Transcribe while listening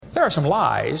There are some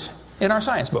lies in our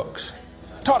science books.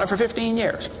 Taught it for 15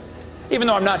 years. Even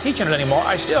though I'm not teaching it anymore,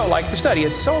 I still like to study.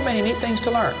 It's so many neat things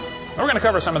to learn. We're going to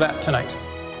cover some of that tonight.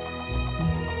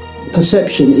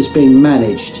 Perception is being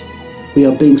managed. We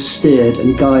are being steered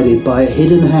and guided by a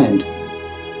hidden hand.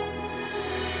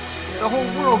 The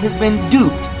whole world has been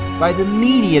duped by the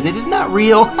media that is not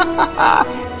real.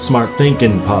 Smart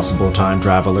thinking, possible time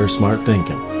traveler, smart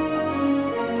thinking.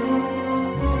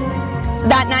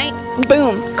 That night,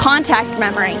 boom, contact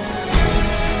memory.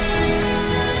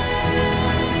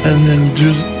 And then,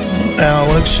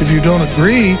 Alex, if you don't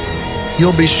agree,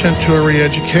 you'll be sent to a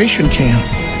re-education camp.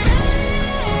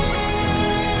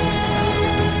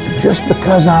 Just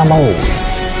because I'm old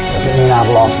doesn't mean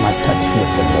I've lost my touch with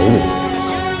the ladies.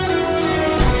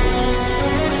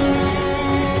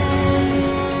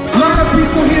 A lot of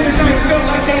people here tonight felt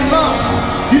like they lost.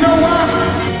 You know why?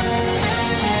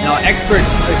 Now,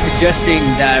 experts are suggesting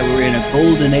that we're in a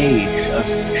golden age of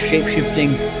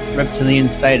shape-shifting reptilian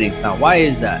sightings. Now, why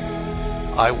is that?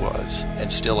 I was,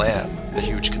 and still am, a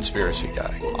huge conspiracy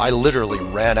guy. I literally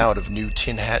ran out of new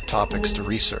tin hat topics to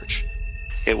research.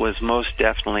 It was most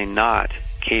definitely not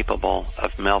capable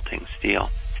of melting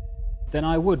steel. Then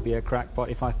I would be a crackpot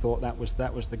if I thought that was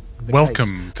the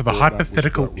Welcome case. to the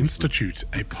Hypothetical Institute,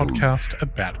 a podcast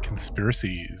about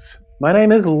conspiracies. My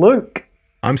name is Luke.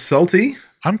 I'm Salty.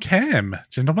 I'm Cam.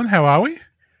 Gentlemen, how are we?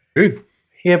 Good.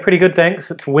 Yeah, pretty good,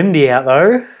 thanks. It's windy out,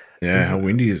 though. Yeah, how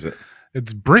windy is it?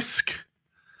 It's brisk.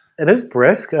 It is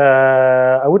brisk.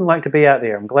 I wouldn't like to be out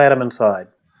there. I'm glad I'm inside.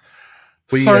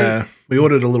 We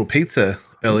ordered a little pizza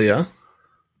earlier.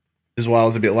 This is why I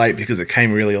was a bit late, because it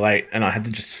came really late and I had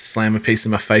to just slam a piece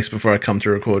in my face before I come to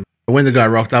record. But when the guy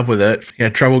rocked up with it, he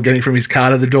had trouble getting from his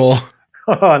car to the door.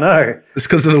 Oh, no. It's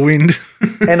because of the wind.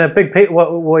 And a big pizza.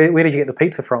 Where did you get the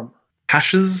pizza from?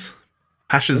 Hash's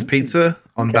Pizza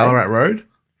on Ballarat Road.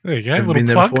 There you go. Never been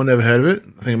there before, never heard of it.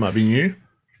 I think it might be new.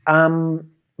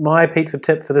 My pizza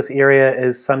tip for this area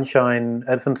is Sunshine.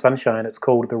 It's in Sunshine. It's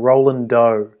called the Rollin'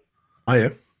 Dough. Oh, yeah.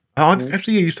 Oh,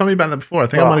 actually, you told me about that before. I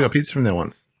think I might have got pizza from there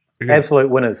once. Absolute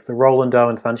winners. The Rollin' Dough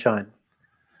in Sunshine.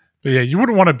 But yeah, you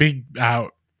wouldn't want a big,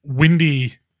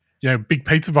 windy, big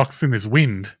pizza box in this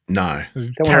wind. No.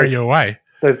 Carry you away.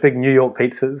 Those big New York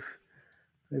pizzas.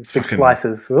 Those big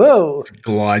slices. Whoa.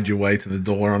 Glide your way to the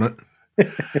door on it.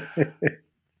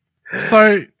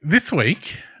 So this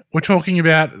week, we're talking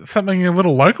about something a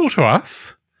little local to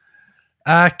us.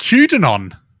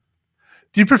 Q-Danon.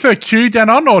 Do you prefer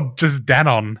Q-Danon or just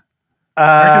Danon?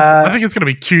 I think it's going to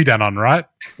be Q-Danon, right?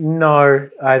 No,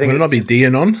 I think Would it not be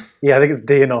Danon? Yeah, I think it's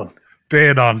Danon.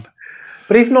 Danon.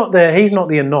 But he's not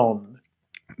the anon.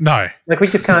 No. Like, we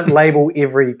just can't label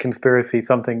every conspiracy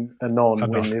something anon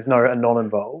when there's no anon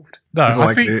involved. No,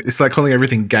 it's like calling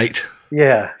everything gate.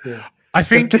 Yeah. I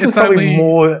think this is probably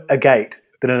more a gate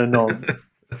than an anon.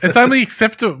 It's only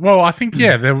acceptable. Well, I think,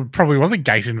 there probably was a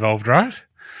gate involved, right?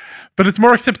 But it's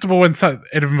more acceptable when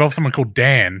it involves someone called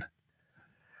Dan.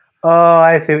 Oh,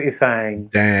 I see what you're saying.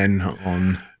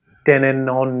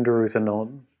 DanonAndrews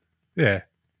anon. Yeah.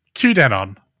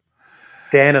 Q-Danon.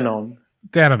 DanonAndrews.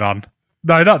 DanonAndrews.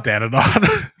 No, not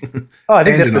DanonAndrews. Oh, I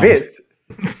think that's the best.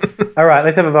 All right,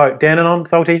 let's have a vote. DanonAndrews,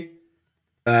 Salty?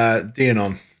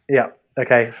 DanonAndrews. Yeah,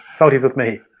 okay. Salty's with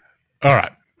me. All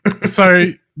right.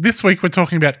 So this week we're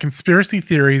talking about conspiracy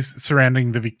theories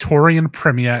surrounding the Victorian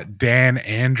Premier Dan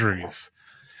Andrews.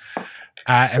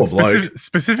 And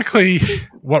specifically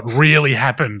what really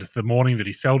happened the morning that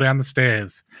he fell down the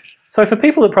stairs. So for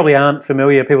people that probably aren't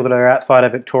familiar, people that are outside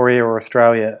of Victoria or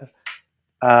Australia,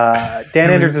 Dan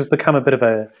Andrews has become a bit of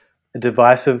a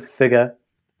divisive figure.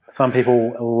 Some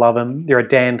people love him. There are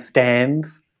Dan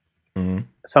stans. Mm.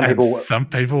 Some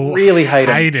people really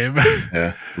hate him.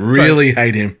 Yeah, really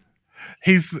hate him.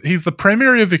 He's the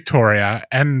Premier of Victoria,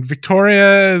 and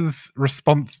Victoria's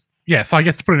response... Yeah, so I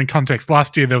guess to put it in context,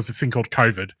 last year there was this thing called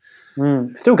COVID.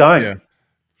 Still going. Yeah.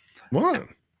 What?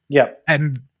 Yeah.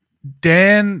 And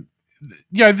Dan...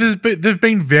 there've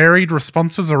been varied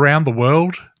responses around the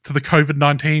world to the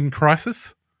COVID-19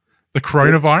 crisis, the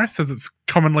coronavirus, as it's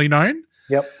commonly known.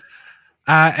 Yep.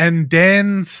 And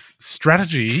Dan's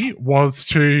strategy was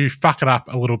to fuck it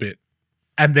up a little bit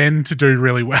and then to do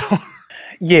really well.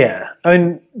 Yeah. I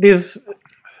mean, there's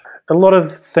a lot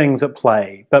of things at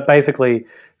play, but basically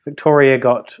Victoria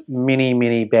got many,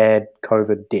 many bad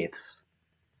COVID deaths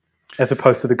as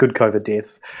opposed to the good COVID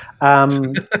deaths.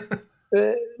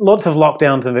 Lots of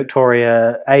lockdowns in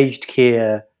Victoria, aged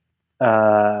care.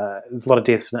 There's a lot of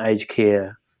deaths in aged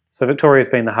care. So Victoria's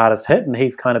been the hardest hit, and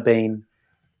he's kind of been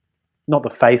not the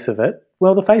face of it.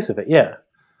 Well, the face of it, yeah.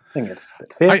 I think it's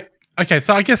fair. I okay,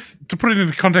 so I guess to put it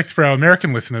into context for our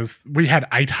American listeners, we had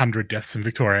 800 deaths in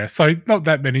Victoria, so not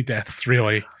that many deaths,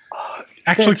 really.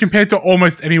 Actually, compared to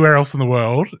almost anywhere else in the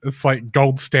world, it's like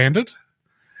gold standard.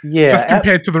 Yeah. Just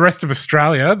compared to the rest of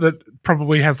Australia that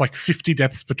probably has like 50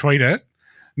 deaths between it,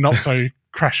 not so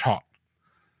crash hot.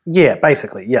 Yeah,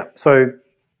 basically, yeah. So,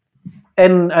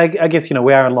 and I guess,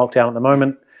 we are in lockdown at the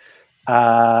moment.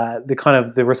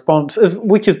 The response,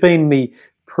 which has been the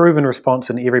proven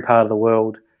response in every part of the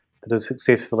world that has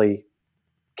successfully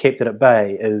kept it at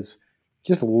bay, is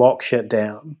just lock shit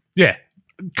down. Yeah,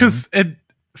 because it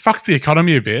fucks the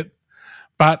economy a bit,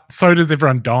 but so does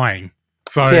everyone dying.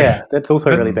 So yeah, that's also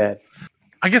really bad.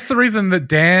 I guess the reason that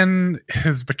Dan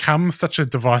has become such a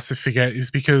divisive figure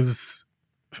is because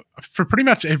for pretty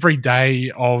much every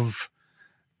day of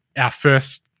our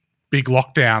first big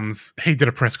lockdowns, he did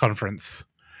a press conference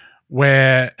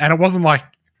and it wasn't like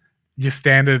your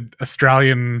standard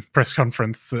Australian press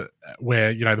conference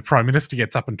where, the Prime Minister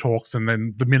gets up and talks, and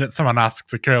then the minute someone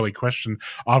asks a curly question,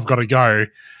 I've got to go.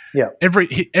 Yeah.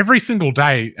 Every single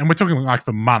day, and we're talking like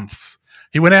for months,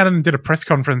 he went out and did a press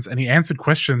conference and he answered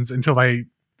questions until they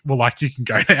were like, you can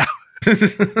go now.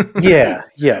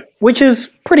 Yeah. Which is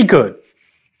pretty good.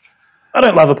 I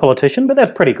don't love a politician, but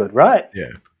that's pretty good, right?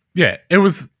 Yeah. Yeah. It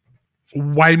was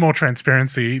way more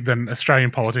transparency than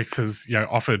Australian politics has,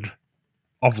 offered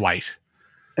of late.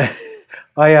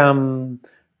 I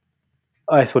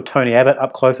saw Tony Abbott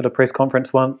up close at a press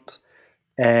conference once,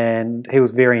 and he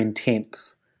was very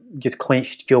intense. Just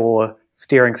clenched jaw,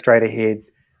 staring straight ahead,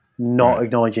 not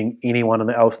acknowledging anyone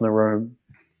else in the room.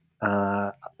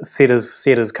 Said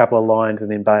his couple of lines and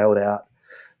then bailed out.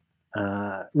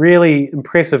 Really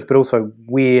impressive, but also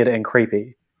weird and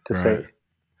creepy to see.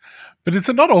 But is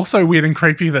it not also weird and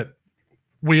creepy that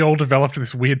we all developed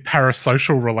this weird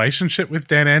parasocial relationship with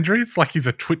Dan Andrews? Like he's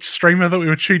a Twitch streamer that we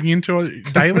were tuning into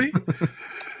daily?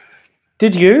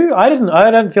 Did you? I didn't. I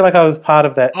don't feel like I was part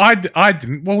of that. I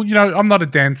didn't. Well, I'm not a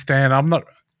Dan stan.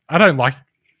 I don't like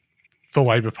the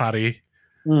Labor Party,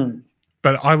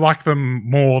 but I like them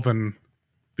more than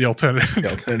the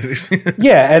alternative.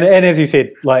 Yeah, and as you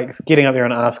said, like getting up there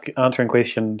and answering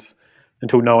questions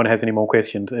until no one has any more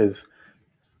questions is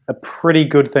a pretty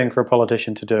good thing for a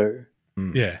politician to do.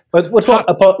 Yeah, but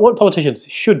what politicians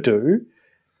should do,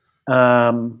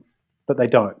 but they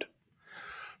don't.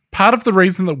 Part of the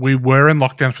reason that we were in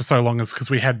lockdown for so long is because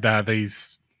we had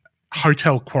these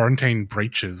hotel quarantine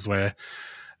breaches where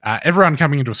everyone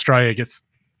coming into Australia gets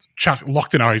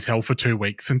locked in a hotel for 2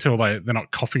 weeks until they're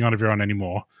not coughing on everyone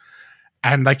anymore.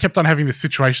 And they kept on having this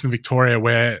situation in Victoria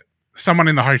where someone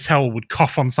in the hotel would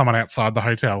cough on someone outside the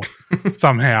hotel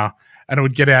somehow, and it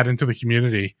would get out into the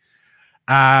community.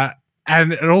 And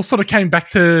it all sort of came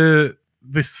back to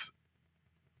this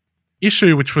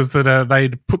issue, which was that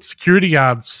they'd put security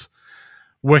guards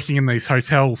working in these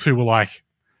hotels who were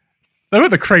they were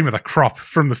the cream of the crop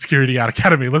from the security guard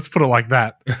academy. Let's put it like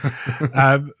that.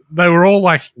 They were all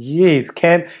like, "Jeez,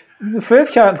 Cam! The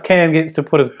first chance Cam gets to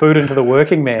put his boot into the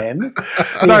working man,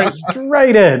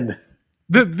 straight in."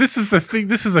 This is the thing.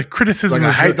 This is a criticism.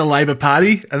 I hate the Labor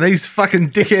Party and these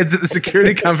fucking dickheads at the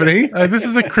security company. This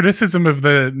is a criticism of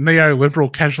the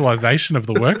neoliberal casualisation of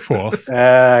the workforce.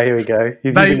 Here we go.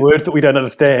 He's using words that we don't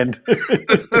understand.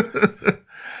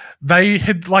 They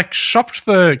had shopped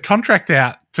the contract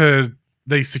out to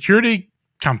these security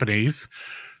companies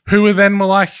who were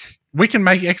like, we can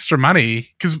make extra money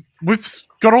because we've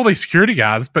got all these security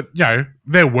guards, but,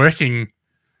 they're working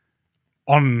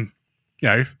on,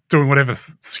 doing whatever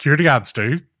security guards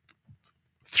do,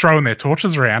 throwing their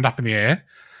torches around up in the air,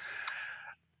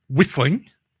 whistling.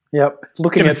 Yep.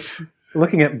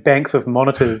 Looking at banks of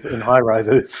monitors in high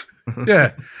rises.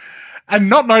 Yeah. And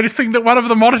not noticing that one of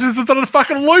the monitors is on a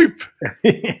fucking loop.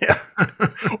 Yeah.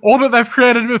 Or that they've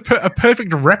created a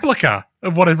perfect replica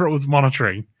of whatever it was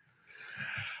monitoring.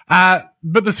 But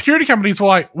the security companies were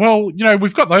like, well,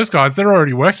 we've got those guys. They're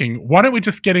already working. Why don't we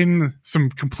just get in some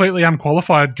completely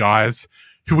unqualified guys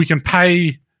who we can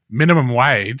pay minimum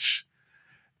wage,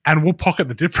 and we'll pocket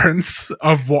the difference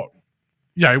of what,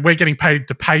 we're getting paid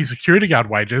to pay security guard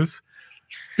wages.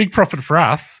 Big profit for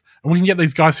us. And we can get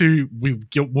these guys who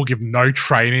we'll give no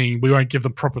training. We won't give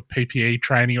them proper PPE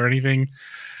training or anything.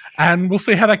 And we'll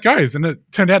see how that goes. And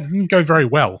it turned out it didn't go very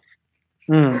well.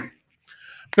 Mm.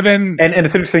 But then... And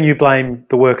it's interesting you blame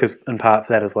the workers in part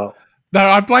for that as well. No,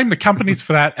 I blame the companies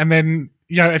for that. And then,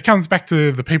 it comes back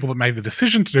to the people that made the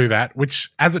decision to do that,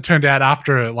 which, as it turned out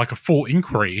after a full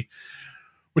inquiry,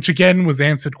 which again was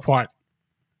answered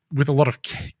with a lot of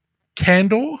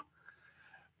candor.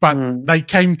 But they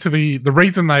came to the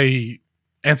reason they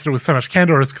answered it with so much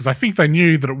candor is because I think they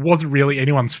knew that it wasn't really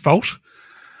anyone's fault.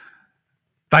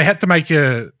 they had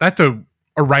to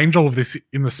arrange all of this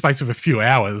in the space of a few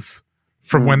hours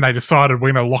from when they decided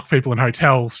we're going to lock people in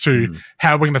hotels to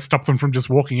how we're going to stop them from just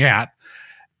walking out.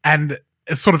 And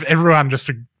it's sort of everyone just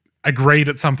agreed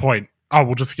at some point, oh,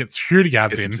 we'll just get security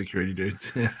guards in. Security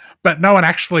dudes. Yeah. But no one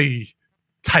actually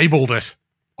tabled it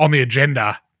on the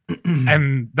agenda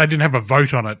and they didn't have a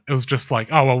vote on it. It was just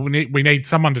like, oh, well, we need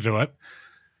someone to do it.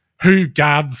 Who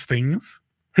guards things?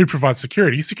 Who provides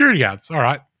security? Security guards. All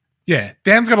right. Yeah.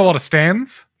 Dan's got a lot of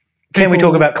stands. Can we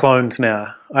talk about clones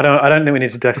now? I don't think we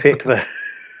need to dissect the...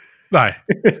 No.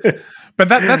 But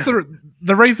that's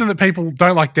the reason that people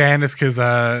don't like Dan is because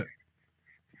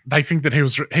they think that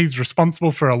he's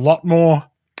responsible for a lot more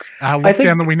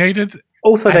lockdown than we needed.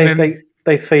 Also,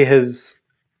 they see his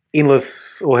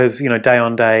endless or his day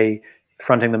on day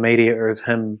fronting the media as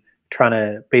him trying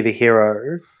to be the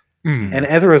hero, and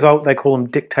as a result, they call him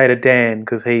Dictator Dan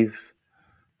because he's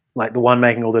like the one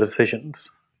making all the decisions.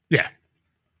 Yeah,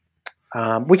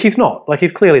 which he's not. Like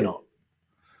he's clearly not.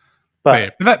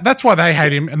 But that's why they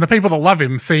hate him, and the people that love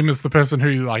him see him as the person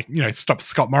who stops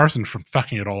Scott Morrison from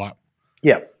fucking it all up.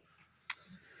 Yeah.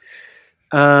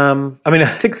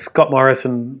 I think Scott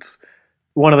Morrison's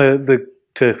one of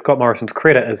to Scott Morrison's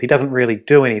credit is he doesn't really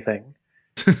do anything,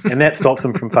 and that stops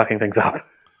him from fucking things up.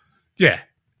 Yeah,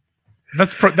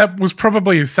 that was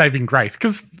probably his saving grace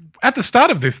because at the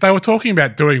start of this they were talking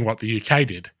about doing what the UK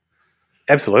did.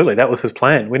 Absolutely, that was his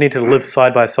plan. We need to live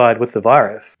side by side with the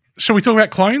virus. Shall we talk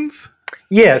about clones?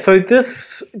 Yeah, so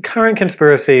this current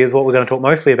conspiracy is what we're going to talk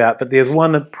mostly about, but there's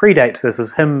one that predates this,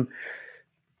 is him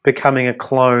becoming a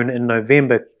clone in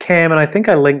November. Cam, and I think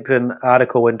I linked an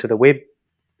article into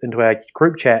our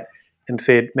group chat and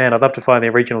said, man, I'd love to find the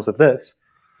originals of this.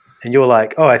 And you were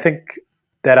like, oh, I think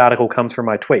that article comes from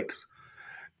my tweets.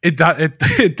 It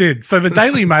did. So the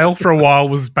Daily Mail for a while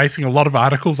was basing a lot of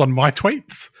articles on my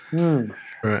tweets,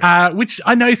 which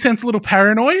I know sounds a little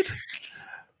paranoid,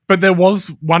 but there was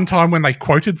one time when they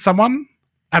quoted someone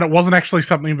and it wasn't actually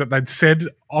something that they'd said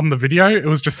on the video. It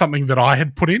was just something that I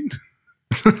had put in.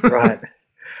 Right.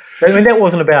 I mean, that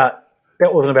wasn't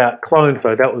about clones,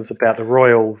 though. That was about the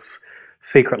Royals'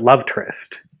 secret love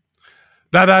tryst.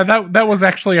 No, that was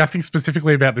actually, I think,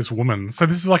 specifically about this woman. So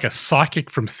this is like a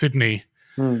psychic from Sydney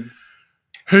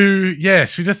who, yeah,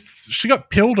 she got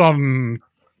pilled on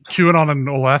QAnon and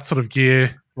all that sort of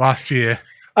gear last year.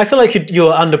 I feel like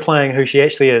you're underplaying who she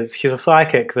actually is. She's a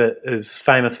psychic that is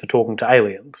famous for talking to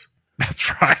aliens.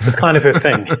 That's right. It's kind of her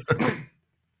thing.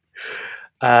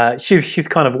 She's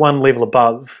kind of one level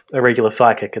above a regular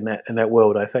psychic in that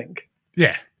world, I think.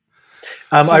 Yeah.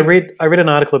 I read an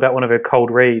article about one of her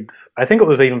cold reads. I think it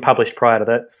was even published prior to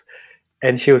this,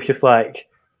 and she was just like,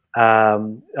 I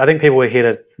think people were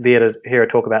there to hear her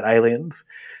talk about aliens,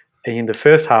 and the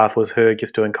first half was her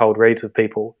just doing cold reads with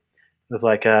people. It was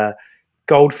like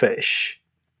goldfish.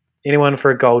 Anyone for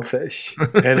a goldfish?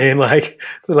 And then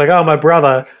oh, my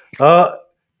brother. Oh,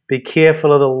 be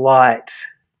careful of the light.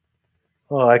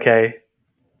 Oh, okay.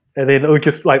 And then it was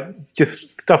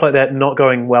just stuff like that not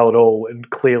going well at all and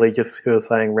clearly just her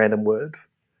saying random words.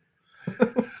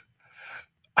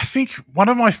 I think one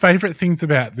of my favorite things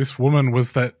about this woman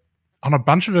was that on a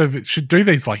bunch of her, she'd do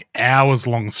these hours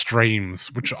long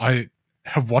streams, which I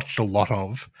have watched a lot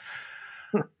of.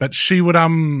 But she would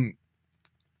often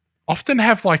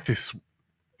have this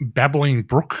babbling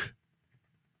brook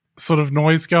sort of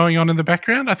noise going on in the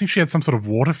background. I think she had some sort of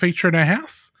water feature in her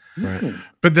house. Right.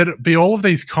 But there'd be all of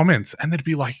these comments and there'd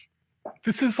be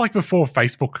this is before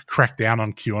Facebook cracked down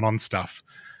on QAnon stuff.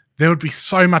 There would be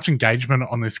so much engagement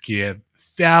on this gear,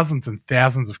 thousands and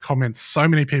thousands of comments, so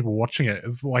many people watching it.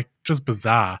 It's just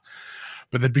bizarre.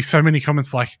 But there'd be so many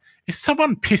comments is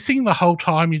someone pissing the whole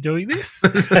time you're doing this? To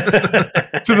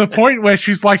the point where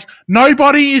she's like,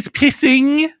 nobody is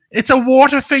pissing. It's a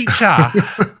water feature.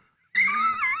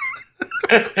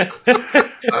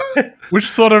 Which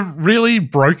sort of really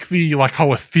broke the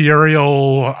whole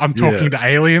ethereal I'm talking to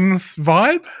aliens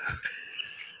vibe.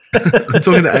 I'm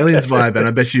talking to aliens vibe, and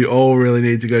I bet you all really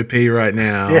need to go pee right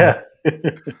now. Yeah.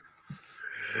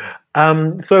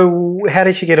 So how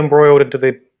did she get embroiled into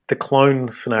the clone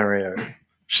scenario?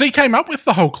 She came up with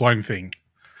the whole clone thing.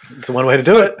 It's one way to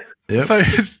do it. Yep. So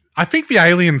I think the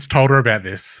aliens told her about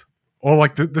this, or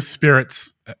the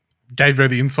spirits gave her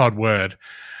the inside word.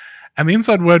 And the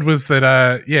inside word was that,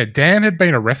 Dan had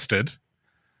been arrested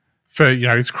for,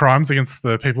 his crimes against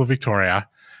the people of Victoria.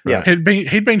 Yeah.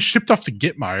 He'd been shipped off to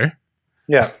Gitmo.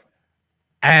 Yeah.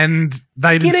 And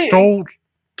they'd installed...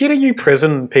 Get a new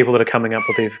prison, people that are coming up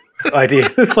with these ideas.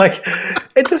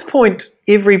 At this point,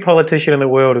 every politician in the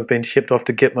world has been shipped off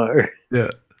to Gitmo. Yeah.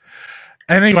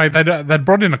 And anyway, they'd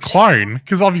brought in a clone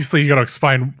because obviously you got to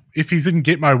explain, if he's in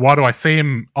Gitmo, why do I see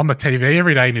him on the TV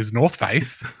every day in his North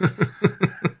Face?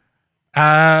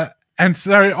 And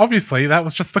so obviously that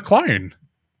was just the clone.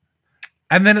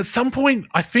 And then at some point,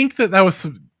 I think that was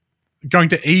going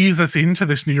to ease us into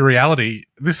this new reality.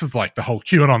 This is like the whole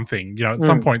QAnon thing. You know, at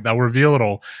some point they'll reveal it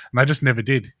all, and they just never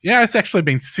did. Yeah, it's actually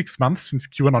been 6 months since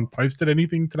QAnon posted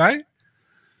anything today.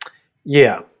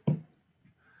 Yeah.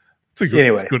 It's a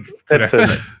good effort.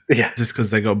 Yeah. Just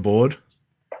because they got bored?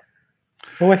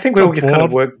 Well, I think we all just kind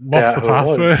of lost the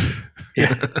password.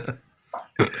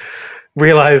 Yeah.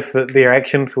 Realised that their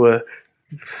actions were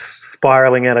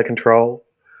spiralling out of control.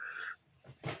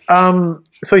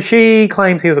 So she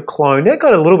claims he was a clone. That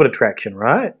got a little bit of traction,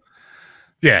 right?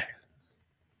 Yeah.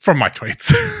 From my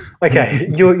tweets.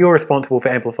 Okay. You're responsible for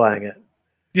amplifying it.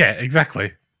 Yeah,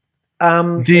 exactly.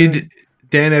 Did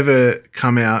Dan ever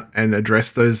come out and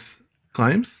address those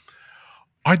claims?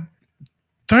 I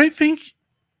don't think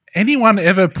anyone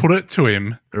ever put it to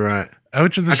him. Right.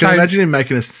 Which is a I shame. can imagine him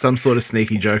making some sort of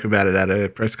sneaky joke about it at a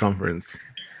press conference.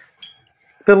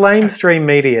 The lamestream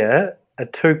media are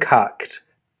too cucked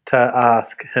to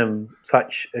ask him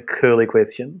such a curly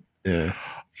question. Yeah.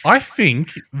 I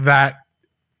think that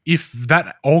if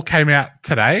that all came out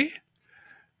today,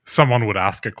 someone would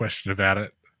ask a question about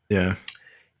it. Yeah.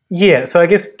 Yeah, so I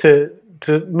guess to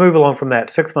move along from that,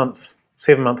 6 months,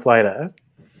 7 months later,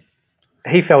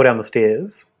 he fell down the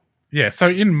stairs. Yeah, so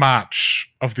in March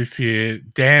of this year,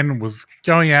 Dan was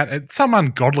going out at some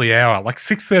ungodly hour, like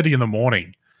 6:30 in the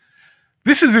morning.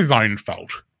 This is his own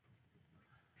fault.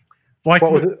 Like,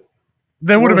 what was it?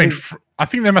 There would have been, I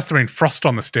think there must have been frost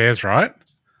on the stairs, right?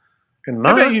 In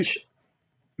March?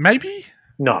 Maybe?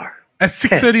 No. At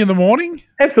 6:30 in the morning?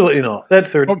 Absolutely not.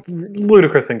 That's a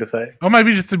ludicrous thing to say. Or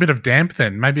maybe just a bit of damp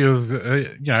then. Maybe it was,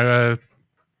 a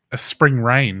spring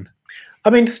rain. I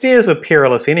mean, stairs are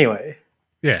perilous anyway.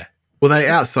 Yeah. Were they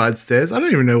outside stairs? I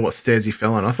don't even know what stairs he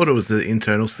fell on. I thought it was the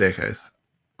internal staircase.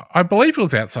 I believe it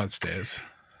was outside stairs.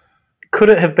 Could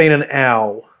it have been an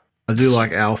owl? I do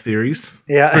like owl theories.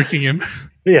 Yeah. Spooking him.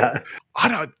 Yeah.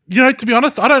 To be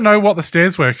honest, I don't know what the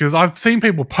stairs were because I've seen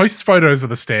people post photos of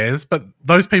the stairs, but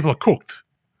those people are cooked.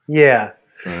 Yeah.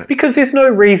 Right. Because there's no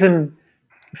reason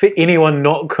for anyone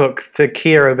not cooked to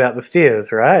care about the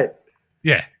stairs, right?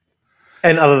 Yeah.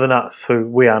 And other than us, who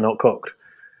we are not cooked.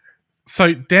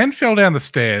 So Dan fell down the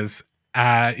stairs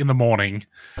in the morning.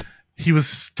 He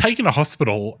was taken to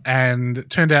hospital, and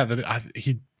it turned out that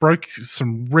he broke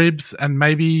some ribs and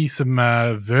maybe some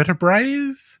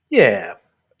vertebrae. Yeah.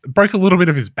 Broke a little bit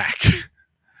of his back.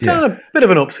 Done a bit of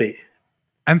an oopsie.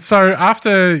 And so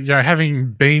after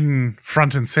having been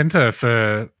front and center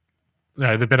for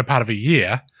the better part of a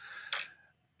year,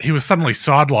 he was suddenly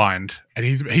sidelined, and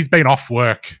he's been off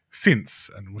work since,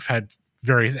 and we've had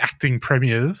various acting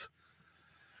premieres.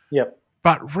 Yep.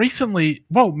 But recently,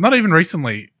 well, not even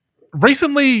recently.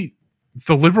 Recently,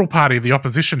 the Liberal Party, the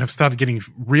opposition, have started getting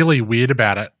really weird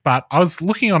about it. But I was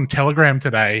looking on Telegram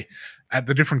today at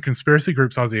the different conspiracy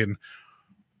groups I was in.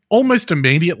 Almost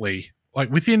immediately, like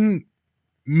within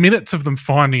minutes of them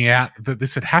finding out that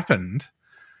this had happened,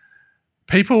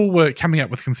 people were coming up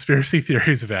with conspiracy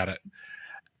theories about it.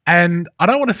 And I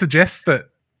don't want to suggest that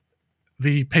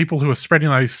the people who are spreading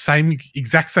those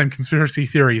exact same conspiracy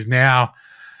theories now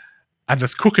are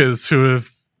just cookers who have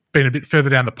been a bit further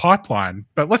down the pipeline.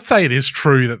 But let's say it is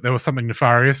true that there was something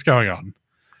nefarious going on.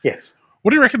 Yes.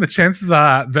 What do you reckon the chances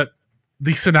are that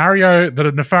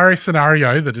a nefarious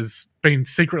scenario that has been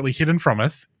secretly hidden from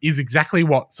us is exactly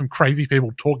what some crazy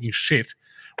people talking shit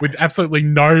with absolutely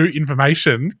no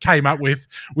information came up with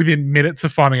within minutes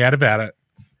of finding out about it?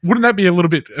 Wouldn't that be a little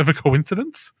bit of a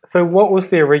coincidence? So what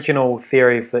was the original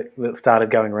theories that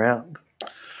started going around?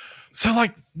 So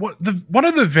one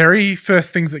of the very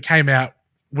first things that came out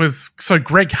was,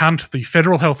 Greg Hunt, the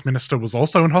federal health minister, was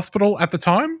also in hospital at the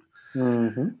time.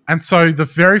 Mm-hmm. And so the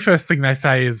very first thing they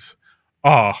say is,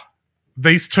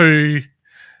 these two,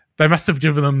 they must have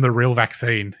given them the real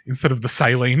vaccine instead of the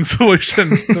saline solution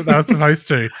that they were supposed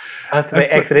to. So they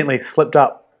accidentally slipped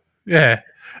up. Yeah.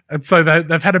 And so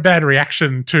they've had a bad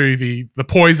reaction to the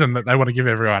poison that they want to give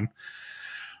everyone.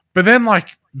 But then,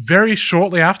 very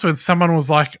shortly afterwards, someone was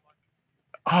like,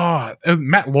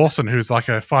 Matt Lawson, who's like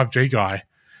a 5G guy,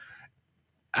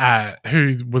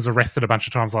 who was arrested a bunch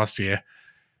of times last year,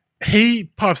 he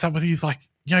pipes up with, he's like,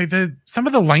 some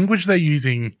of the language they're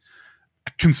using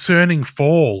concerning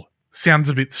fall sounds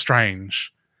a bit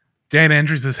strange. Dan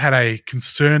Andrews has had a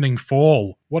concerning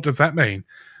fall. What does that mean?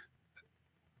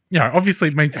 Obviously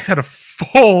it means he's had a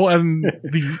fall, and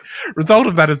the result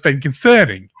of that has been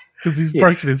concerning because he's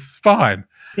broken his spine.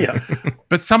 Yeah.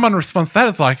 But someone responds to that,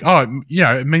 it's like, oh,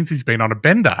 it means he's been on a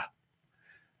bender.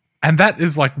 And that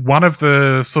is like one of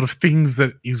the sort of things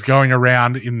that is going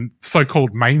around in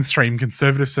so-called mainstream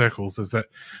conservative circles is that,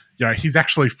 he's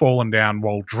actually fallen down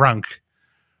while drunk,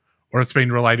 or it's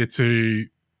been related to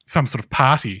some sort of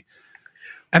party.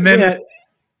 And then...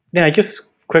 Now, just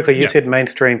quickly, you said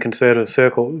mainstream conservative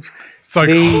circles.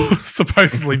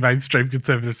 Supposedly mainstream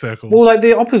conservative circles. Well, like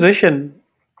the opposition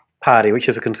party, which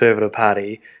is a conservative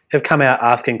party, have come out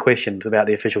asking questions about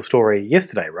the official story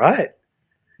yesterday, right?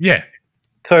 Yeah.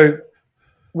 So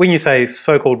when you say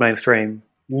so-called mainstream,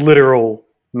 literal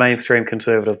mainstream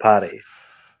conservative party.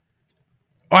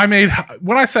 I mean,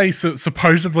 when I say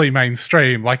supposedly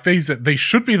mainstream, like these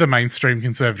should be the mainstream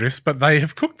conservatives, but they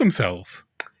have cooked themselves.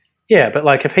 Yeah, but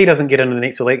like if he doesn't get into the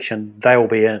next election, they will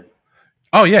be in.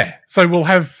 Oh, yeah. So we'll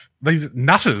have these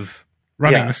nutters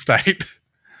running the state.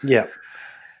 Yeah.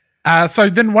 So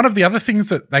then one of the other things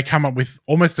that they come up with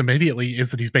almost immediately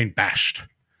is that he's been bashed.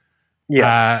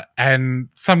 Yeah. And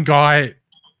some guy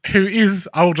who is,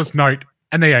 I'll just note,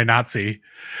 a neo-Nazi,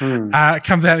 comes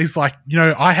out and he's like,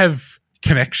 I have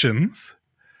connections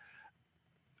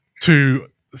to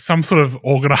some sort of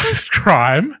organized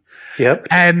crime. Yep.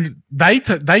 And they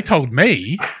told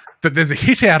me that there's a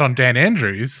hit out on Dan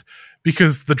Andrews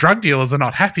because the drug dealers are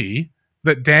not happy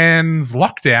that Dan's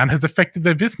lockdown has affected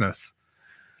their business.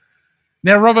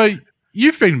 Now, Robbo,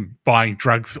 you've been buying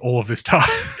drugs all of this time.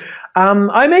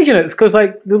 I imagine it's because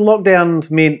like the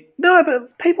lockdowns meant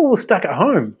but people were stuck at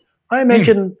home. I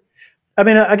imagine. I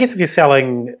mean, I guess if you're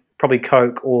selling probably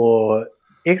coke or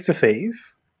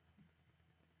ecstasies,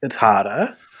 it's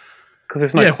harder because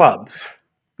there's no clubs.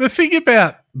 The thing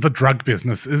about the drug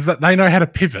business is that they know how to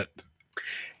pivot,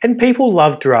 and people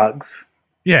love drugs.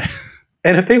 Yeah,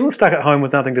 and if people are stuck at home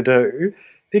with nothing to do,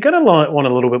 they're going to want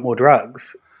a little bit more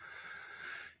drugs.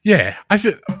 Yeah,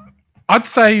 I'd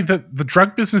say that the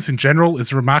drug business in general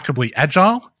is remarkably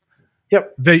agile.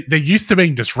 Yep. They're used to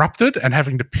being disrupted and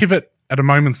having to pivot at a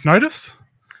moment's notice.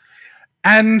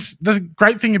 And the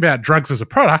great thing about drugs as a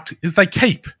product is they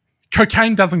keep.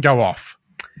 Cocaine doesn't go off.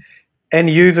 And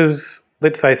users,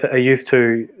 let's face it, are used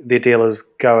to their dealers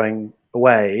going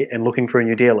away and looking for a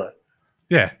new dealer.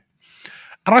 Yeah.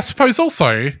 And I suppose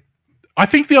also, I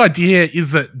think the idea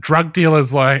is that drug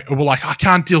dealers were like, I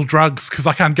can't deal drugs because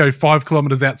I can't go 5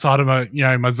 kilometers outside of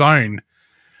my zone.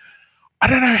 I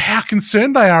don't know how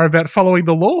concerned they are about following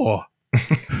the law.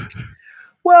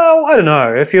 Well, I don't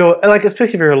know. If you're like,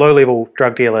 especially if you're a low-level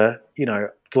drug dealer,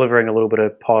 delivering a little bit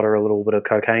of pot or a little bit of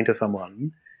cocaine to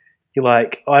someone, you're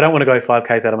like, I don't want to go 5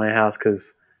 Ks out of my house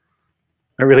because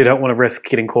I really don't want to risk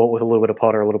getting caught with a little bit of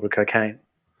pot or a little bit of cocaine.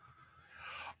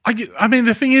 I mean,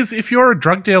 the thing is, if you're a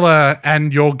drug dealer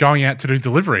and you're going out to do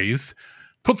deliveries,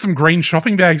 put some green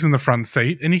shopping bags in the front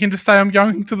seat and you can just say, I'm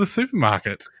going to the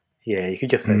supermarket. Yeah, you could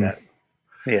just say that.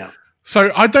 Yeah.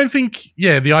 So I don't think,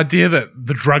 the idea that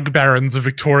the drug barons of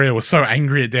Victoria were so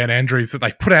angry at Dan Andrews that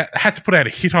they had to put out a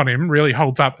hit on him really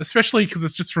holds up, especially because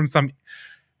it's just from some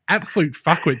absolute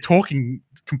fuckwit talking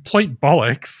complete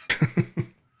bollocks.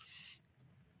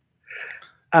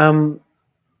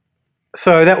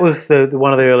 So that was the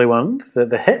one of the early ones,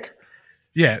 the hit.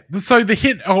 Yeah. So the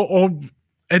hit, or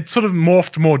it sort of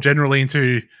morphed more generally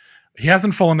into he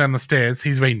hasn't fallen down the stairs,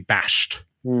 he's been bashed.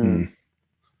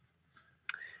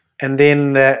 And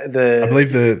then I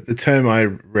believe the term I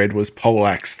read was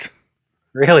poleaxed.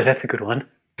 Really? That's a good one.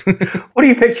 What do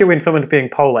you picture when someone's being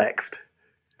poleaxed?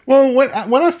 Well,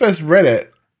 when I first read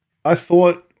it, I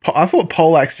thought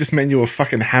poleaxed just meant you were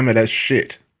fucking hammered as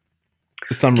shit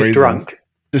for some reason.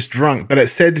 Just drunk. But it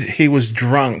said he was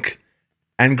drunk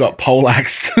and got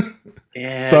poleaxed.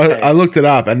 Yeah. So okay. I looked it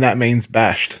up, and that means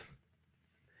bashed.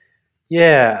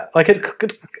 Yeah, like an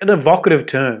evocative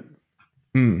term.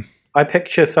 I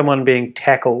picture someone being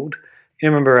tackled. You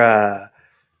remember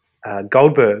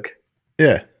Goldberg?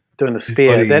 Yeah, doing the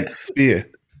spear. That's spear.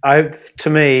 To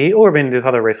me, or I mean, there's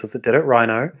other wrestlers that did it.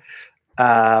 Rhino.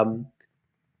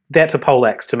 That's a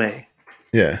poleaxe to me.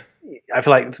 Yeah, I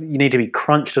feel like you need to be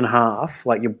crunched in half.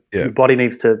 Like your body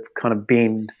needs to kind of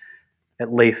bend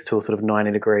at least to a sort of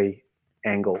 90-degree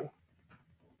angle.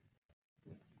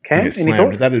 Okay, any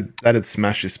thoughts? That'd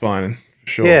smash your spine.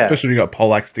 Sure, yeah. Especially if you got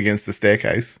poleaxed against the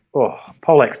staircase. Oh,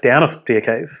 poleaxed down a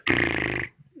staircase.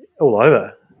 All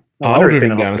over. I would have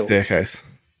been down a staircase.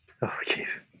 Oh,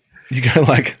 jeez. You go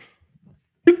like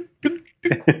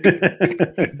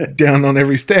down on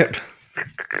every step.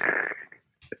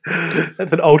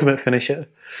 That's an ultimate finisher.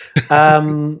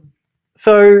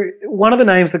 So one of the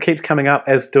names that keeps coming up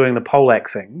as doing the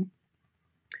poleaxing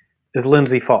is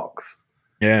Lindsay Fox.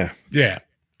 Yeah. Yeah.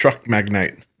 Truck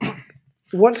magnate.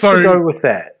 What's the go with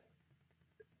that?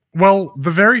 Well,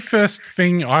 the very first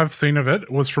thing I've seen of it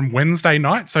was from Wednesday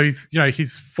night. So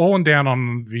he's fallen down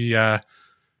on the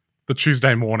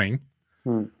Tuesday morning.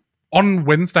 On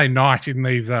Wednesday night in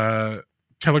these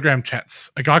Telegram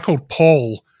chats, a guy called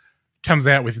Paul comes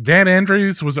out with Dan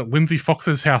Andrews was at Lindsay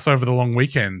Fox's house over the long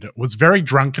weekend, was very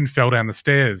drunk and fell down the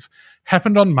stairs.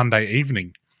 Happened on Monday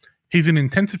evening. He's in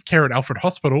intensive care at Alfred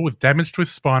Hospital with damage to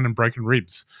his spine and broken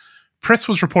ribs. Press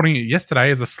was reporting it yesterday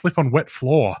as a slip on wet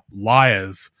floor.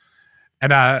 Liars.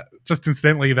 And just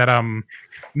incidentally, that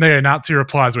neo-Nazi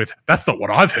replies with, "That's not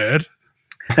what I've heard."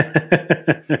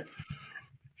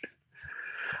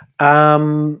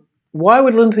 Why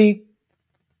would Lindsay...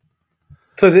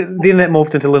 So then that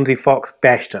morphed into Lindsay Fox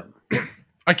bashed him.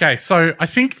 Okay, so I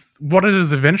think what it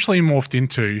has eventually morphed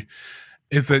into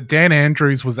is that Dan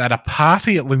Andrews was at a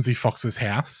party at Lindsay Fox's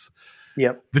house.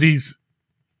 Yep. That he's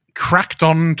cracked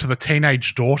on to the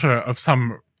teenage daughter of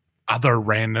some other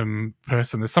random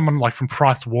person. There's someone like from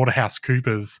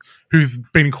PricewaterhouseCoopers who's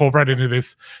been incorporated into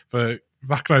this for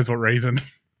fuck knows what reason.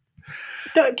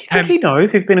 Do you think he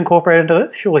knows he's been incorporated into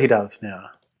this? Surely he does now.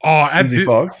 Oh, Lindsay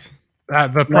Fox?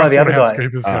 The No, the other guy.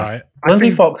 PricewaterhouseCoopers guy.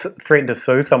 Lindsay Fox threatened to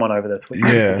sue someone over this, which we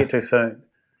get too soon.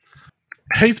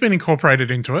 He's been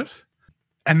incorporated into it,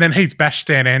 and then he's bashed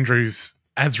Dan Andrews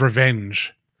as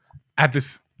revenge at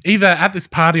this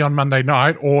party on Monday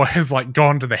night, or has like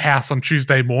gone to the house on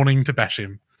Tuesday morning to bash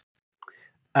him.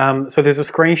 So there's a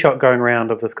screenshot going around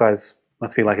of this guy's,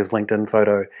 must be like his LinkedIn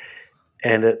photo,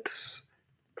 and it's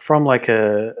from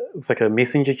it's like a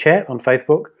messenger chat on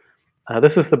Facebook.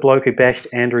 This is the bloke who bashed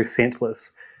Andrews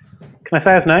senseless. Can I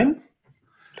say his name?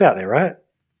 It's out there, right?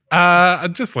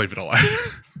 Just leave it alone.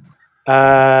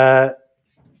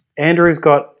 Andrews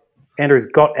got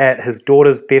at his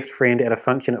daughter's best friend at a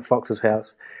function at Fox's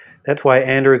house. That's why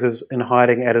Andrews is in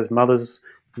hiding at his mother's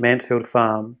Mansfield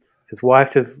farm. His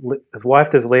wife has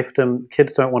left him.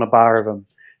 Kids don't want a bar of him.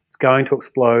 It's going to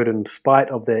explode in spite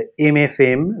of the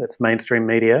MSM, that's mainstream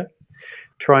media,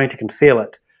 trying to conceal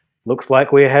it. Looks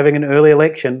like we're having an early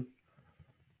election.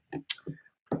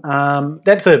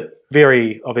 That's a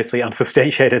very obviously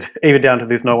unsubstantiated, even down to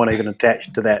there's no one even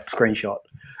attached to that screenshot.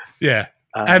 Yeah.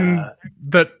 And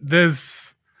that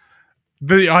there's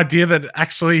the idea that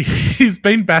actually he's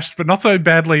been bashed, but not so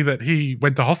badly that he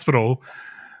went to hospital.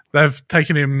 They've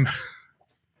taken him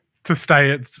to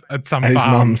stay at some at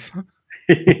farm. His mum's.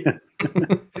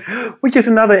 Which is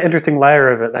another interesting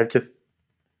layer of it.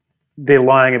 They're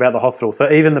lying about the hospital. So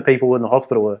even the people in the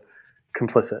hospital are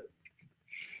complicit.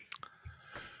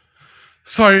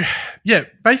 So, yeah,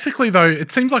 basically, though,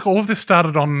 it seems like all of this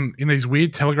started in these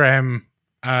weird Telegram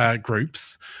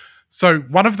groups. So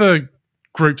one of the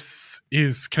groups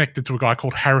is connected to a guy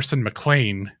called Harrison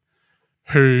McLean,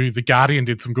 who The Guardian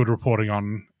did some good reporting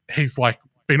on. He's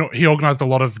he organised a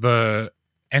lot of the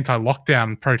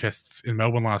anti-lockdown protests in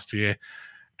Melbourne last year,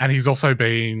 and he's also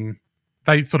they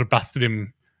sort of busted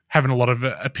him having a lot of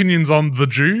opinions on the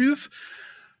Jews,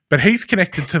 but he's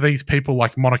connected to these people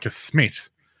like Monica Smith,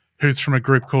 who's from a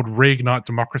group called Reignite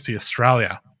Democracy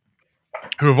Australia,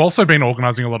 who have also been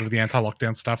organising a lot of the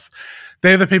anti-lockdown stuff.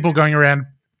 They're the people going around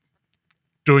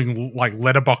doing like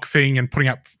letterboxing and putting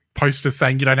up posters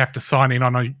saying you don't have to sign in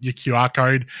on your QR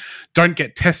code. Don't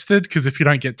get tested, because if you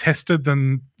don't get tested,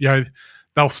 then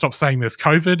they'll stop saying there's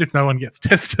COVID if no one gets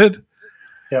tested.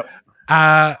 Yep.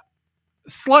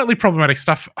 Slightly problematic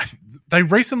stuff. There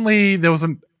was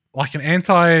an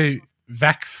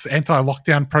anti-vax,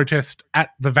 anti-lockdown protest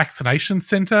at the vaccination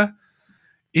centre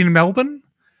in Melbourne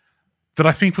that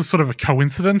I think was sort of a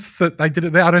coincidence that they did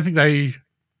it there. I don't think they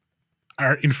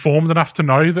are informed enough to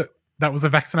know that was a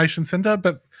vaccination centre,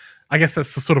 but I guess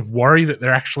that's the sort of worry that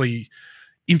they're actually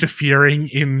interfering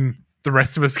in the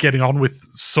rest of us getting on with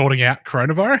sorting out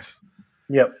coronavirus.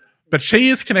 Yep. But she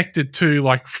is connected to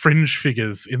like fringe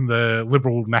figures in the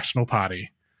Liberal National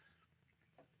Party.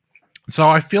 So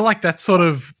I feel like that's sort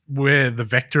of where the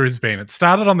vector has been. It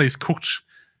started on these cooked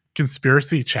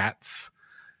conspiracy chats.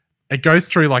 It goes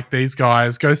through like these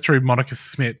guys, goes through Monica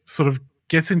Smith, sort of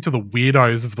gets into the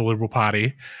weirdos of the Liberal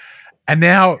Party. And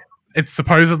now it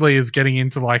supposedly is getting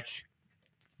into like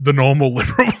the normal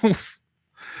Liberals.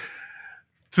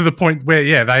 To the point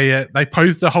where, they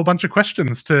posed a whole bunch of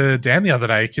questions to Dan the other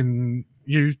day. Can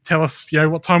you tell us,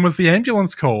 what time was the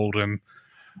ambulance called? And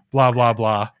blah, blah,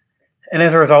 blah. And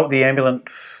as a result, the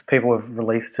ambulance people have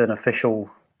released an official,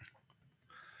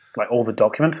 like all the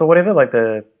documents or whatever, like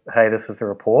hey, this is the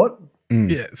report.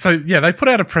 Yeah. So, they put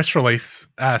out a press release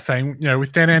saying,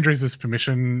 with Dan Andrews'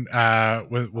 permission,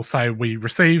 we'll say we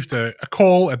received a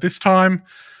call at this time.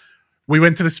 We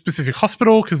went to this specific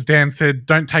hospital because Dan said,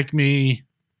 don't take me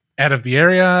out of the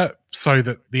area so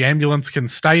that the ambulance can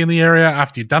stay in the area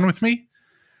after you're done with me,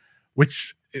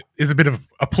 which is a bit of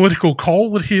a political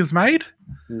call that he has made.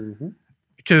 Mm-hmm.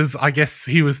 Because I guess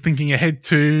he was thinking ahead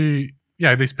to,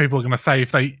 these people are going to say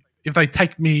if they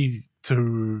take me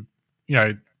to,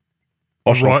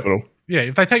 posh hospital. Yeah,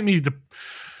 if they take me to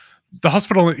the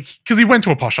hospital, because he went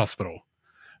to a posh hospital,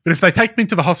 but if they take me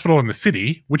to the hospital in the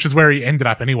city, which is where he ended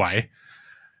up anyway,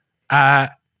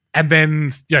 and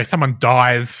then someone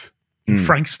dies in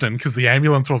Frankston because the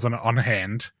ambulance wasn't on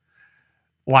hand,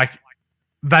 like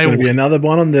they will be another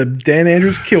one on the Dan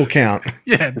Andrews kill count.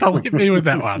 Yeah, they'll hit me with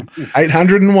that one.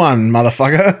 801,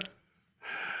 motherfucker.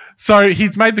 So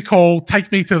he's made the call,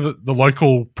 take me to the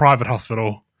local private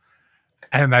hospital,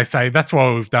 and they say that's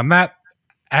why we've done that.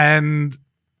 And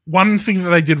one thing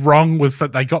that they did wrong was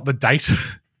that they got the date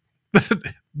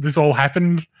that this all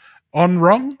happened on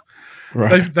wrong.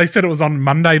 Right. They said it was on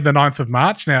Monday, the 9th of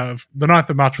March. Now, the 9th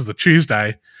of March was a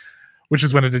Tuesday, which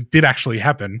is when it did actually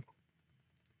happen.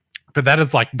 But that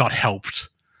has not helped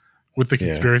with the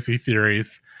conspiracy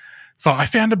theories. So I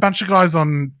found a bunch of guys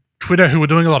on Twitter who were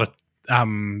doing a lot of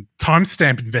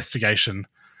timestamp investigation.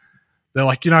 They're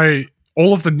like,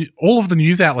 all of the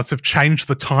news outlets have changed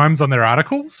the times on their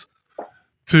articles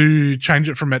to change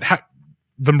it from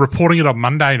them reporting it on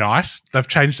Monday night. They've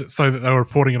changed it so that they were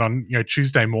reporting it on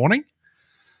Tuesday morning.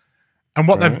 And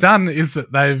what they've done is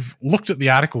that they've looked at the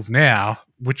articles now,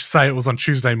 which say it was on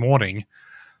Tuesday morning.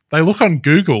 They look on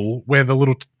Google where the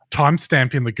little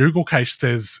timestamp in the Google cache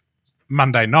says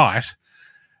Monday night,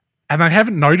 and they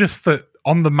haven't noticed that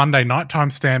on the Monday night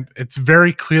timestamp, it's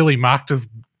very clearly marked as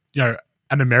an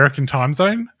American time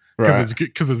zone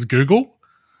because it's Google,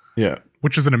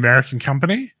 which is an American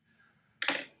company.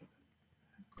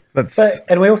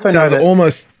 And we also know that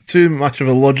almost too much of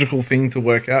a logical thing to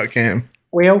work out, Cam.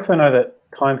 We also know that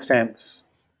timestamps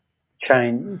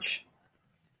change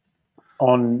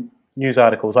on news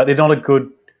articles. They're not a good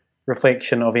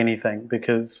reflection of anything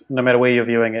because no matter where you're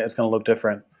viewing it, it's going to look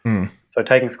different. So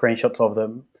taking screenshots of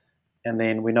them, and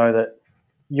then we know that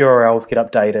URLs get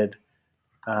updated.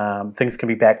 Things can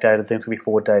be backdated. Things can be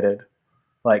forward dated.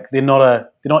 They're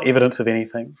not evidence of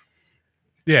anything.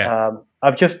 Yeah. I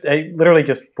literally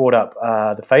just brought up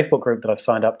the Facebook group that I've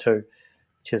signed up to,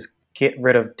 which is Get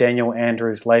Rid of Daniel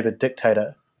Andrews, Labour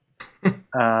Dictator.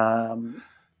 When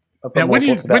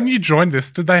you joined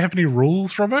this, did they have any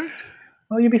rules, Robbo?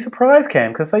 Well, you'd be surprised,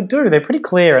 Cam, because they do. They're pretty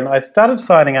clear, and I started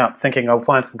signing up thinking I'll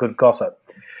find some good gossip.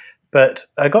 But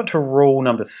I got to rule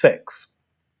number 6.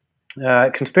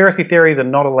 Conspiracy theories are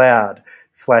not allowed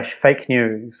 / fake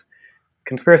news.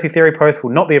 Conspiracy theory posts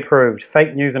will not be approved.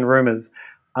 Fake news and rumours,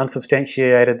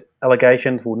 unsubstantiated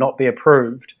allegations will not be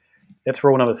approved. That's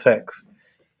rule number 6.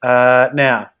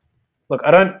 Now, look, I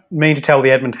don't mean to tell the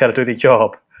admins how to do their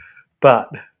job, but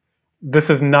this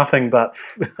is nothing but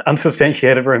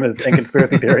unsubstantiated rumours and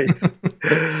conspiracy theories.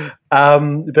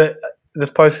 But this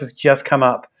post has just come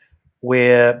up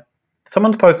where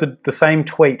someone's posted the same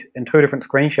tweet in 2 different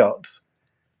screenshots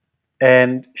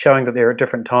and showing that they're at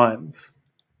different times.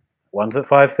 One's at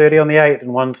 5:30 on the 8th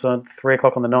and one's at 3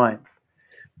 o'clock on the 9th.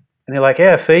 And they're like,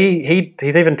 yeah, see,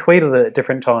 he's even tweeted it at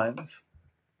different times.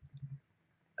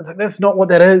 It's like, that's not what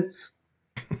that is.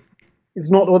 It's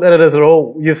not what that is at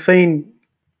all. You've seen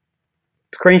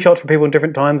screenshots from people in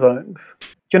different time zones. Do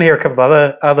you want to hear a couple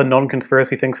of other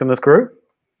non-conspiracy things from this group?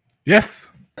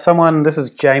 Yes. This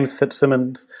is James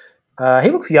Fitzsimmons.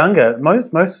 He looks younger.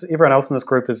 Most everyone else in this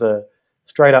group is a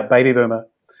straight-up baby boomer.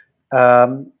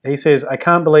 He says, I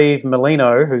can't believe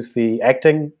Merlino, who's the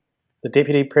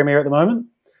deputy premier at the moment,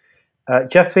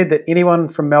 just said that anyone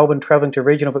from Melbourne travelling to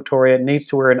regional Victoria needs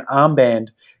to wear an armband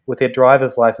with their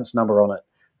driver's licence number on it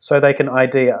so they can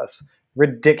ID us.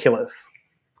 Ridiculous.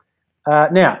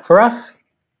 Now, for us,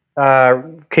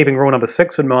 keeping rule number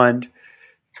 6 in mind,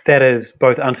 that is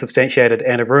both unsubstantiated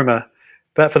and a rumour.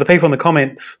 But for the people in the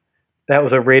comments, that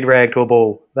was a red rag to a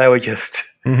bull. They were just,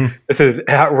 This is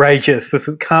outrageous.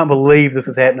 Can't believe this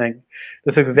is happening.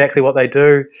 This is exactly what they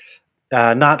do.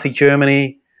 Nazi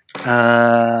Germany,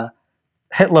 Hitler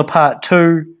Part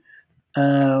 2.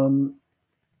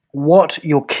 What?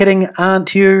 You're kidding,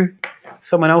 aren't you?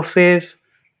 Someone else says.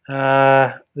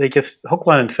 They just hook,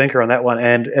 line, and sinker on that one.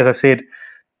 And as I said,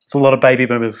 it's a lot of baby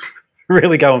boomers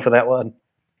really going for that one.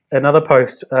 Another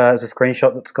post is a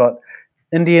screenshot that's got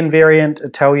Indian variant,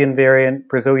 Italian variant,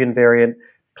 Brazilian variant.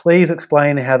 Please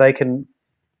explain how they can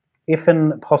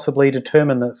effing possibly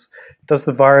determine this. Does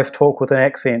the virus talk with an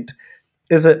accent?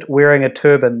 Is it wearing a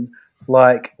turban?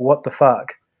 Like, what the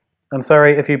fuck? I'm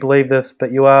sorry if you believe this,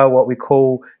 but you are what we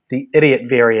call the idiot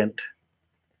variant.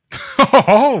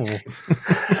 Oh.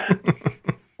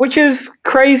 Which is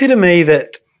crazy to me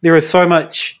that there is so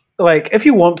much, like, if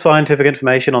you want scientific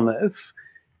information on this,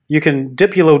 you can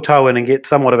dip your little toe in and get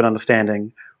somewhat of an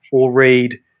understanding, or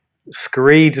read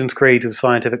screeds and screeds of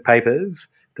scientific papers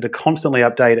that are constantly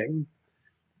updating,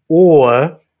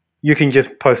 or you can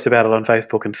just post about it on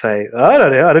Facebook and say, I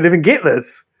don't know, I don't even get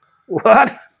this.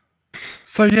 What?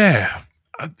 So, yeah.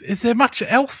 Is there much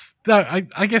else?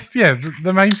 I guess, yeah,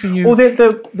 the main thing is... Well, there's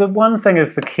the one thing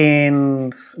is the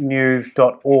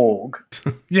cairnsnews.org.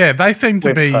 Yeah, they seem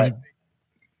to website. Be...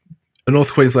 The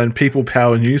North Queensland People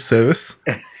Power News Service.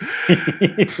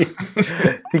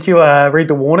 Did you read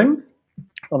the warning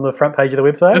on the front page of the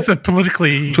website? It's a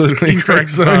politically incorrect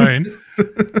zone.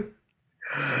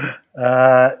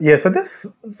 Yeah, so this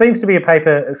seems to be a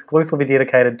paper exclusively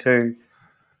dedicated to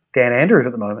Dan Andrews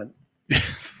at the moment.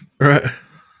 Yes. Right.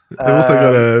 They've also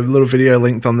got a little video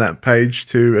linked on that page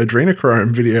to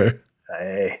adrenochrome video.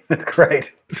 Hey, that's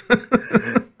great.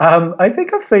 I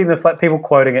think I've seen this, like people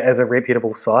quoting it as a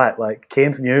reputable site, like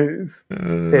Cairns News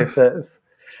says this.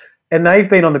 And they've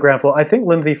been on the ground floor. I think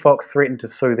Lindsay Fox threatened to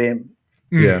sue them.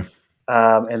 Yeah.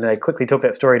 And they quickly took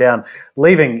that story down,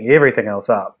 leaving everything else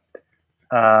up,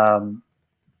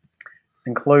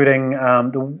 including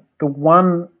the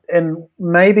one, and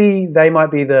maybe they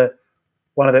might be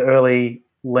one of the early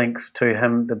links to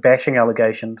him, the bashing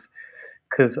allegations,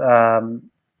 because I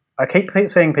keep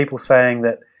seeing people saying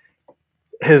that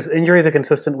his injuries are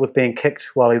consistent with being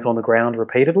kicked while he's on the ground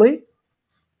repeatedly.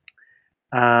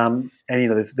 And,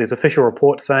 there's official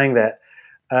reports saying that.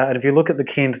 And if you look at the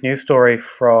Cairns News story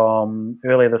from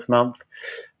earlier this month,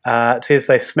 it says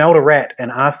they smelled a rat and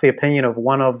asked the opinion of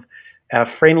one of our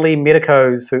friendly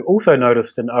medicos who also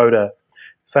noticed an odour,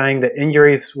 saying that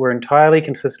injuries were entirely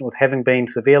consistent with having been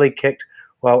severely kicked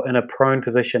while in a prone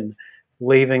position,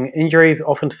 leaving injuries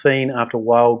often seen after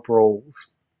wild brawls.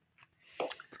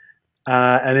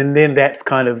 And then that's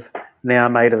kind of now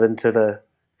made it into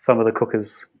some of the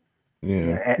cookers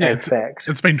as fact.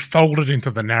 It's been folded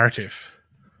into the narrative.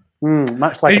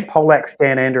 Much like a poleaxe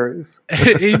Dan Andrews.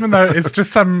 Even though it's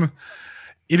just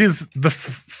it is the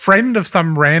friend of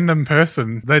some random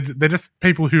person. They're just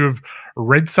people who have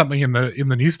read something in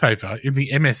the newspaper, in the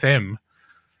MSM.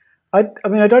 I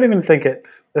mean, I don't even think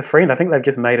it's a friend. I think they've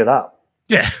just made it up.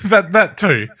 Yeah, that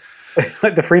too.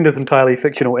 Like the friend is entirely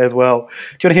fictional as well. Do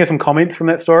you want to hear some comments from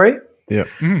that story? Yeah.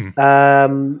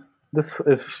 This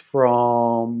is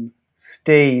from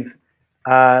Steve.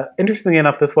 Interestingly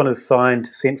enough, this one is signed,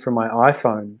 sent from my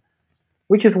iPhone,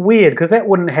 which is weird because that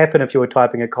wouldn't happen if you were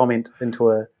typing a comment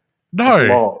into a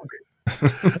blog.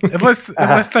 unless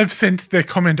they've sent their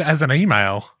comment as an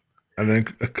email. And then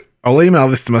I'll email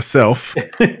this to myself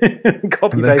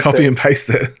and then copy and paste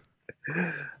it.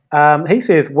 He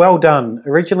says, well done.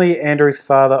 Originally, Andrew's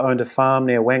father owned a farm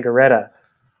near Wangaratta.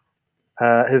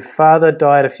 His father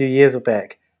died a few years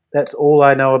back. That's all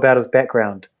I know about his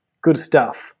background. Good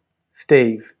stuff.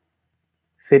 Steve.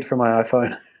 Said from my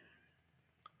iPhone.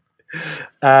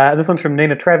 And this one's from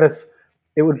Nina Travis.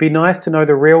 It would be nice to know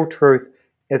the real truth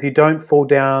as you don't fall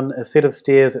down a set of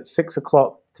stairs at 6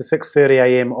 o'clock to 6:30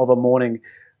 a.m. of a morning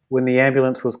when the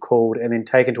ambulance was called and then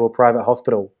taken to a private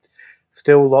hospital.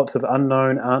 Still lots of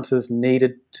unknown answers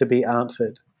needed to be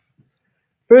answered.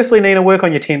 Firstly, Nina, work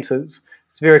on your tenses.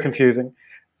 It's very confusing.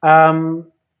 I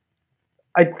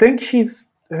think she's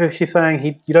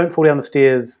saying you don't fall down the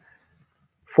stairs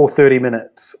for 30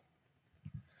 minutes.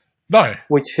 No.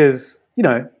 Which is,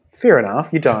 fair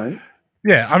enough. You don't.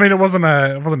 Yeah, I mean, it wasn't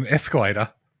an escalator.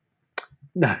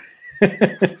 No.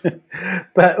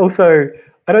 But also,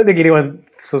 I don't think anyone's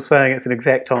saying it's an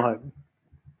exact time.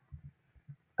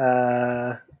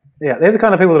 They're the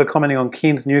kind of people that are commenting on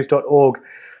cairnsnews.org.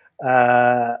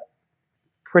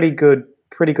 Pretty good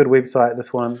website,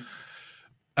 this one.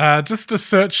 Just a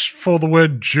search for the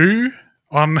word Jew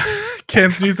on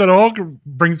cairnsnews.org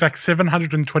brings back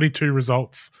 722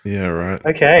 results. Yeah, right.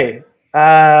 Okay.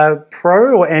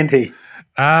 Pro or anti?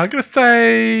 I'm going to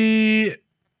say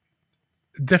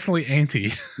definitely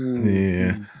anti.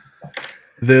 Yeah.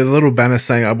 The little banner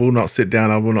saying, I will not sit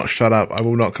down, I will not shut up, I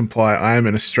will not comply, I am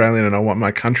an Australian and I want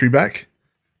my country back.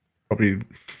 Probably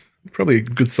a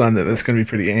good sign that that's going to be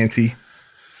pretty anti.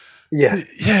 Yeah.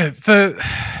 Yeah.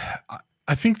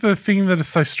 I think the thing that is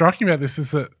so striking about this is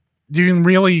that you can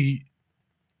really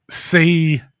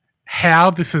see how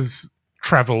this has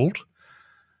travelled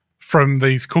from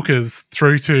these cookers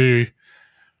through to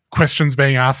questions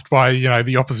being asked by,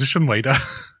 the opposition leader.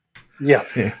 Yeah.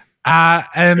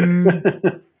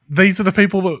 And these are the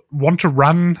people that want to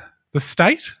run the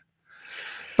state.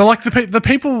 But like the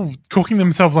people cooking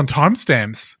themselves on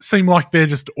timestamps seem like they're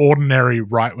just ordinary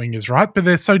right-wingers, right? But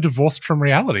they're so divorced from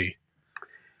reality.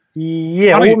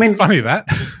 Yeah, funny, well, I mean, funny that.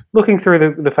 Looking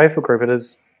through the Facebook group, it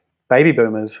is baby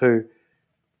boomers who,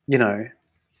 you know,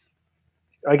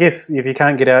 I guess if you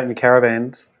can't get out in your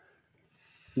caravans,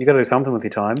 you got to do something with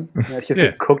your time. It's just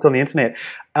get cooked on the internet.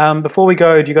 Before we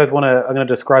go, do you guys want to? I'm going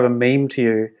to describe a meme to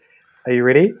you. Are you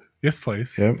ready? Yes,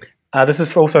 please. Yep. This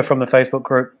is also from the Facebook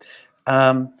group.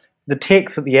 The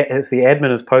text that the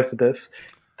admin has posted this.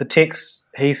 The text,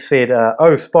 he said,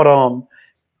 "Oh, spot on,"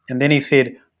 and then he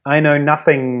said, "I know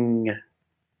nothing."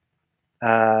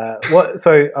 What?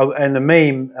 So, and the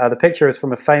meme, the picture is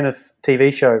from a famous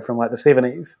TV show from like the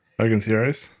 70s. Hogan's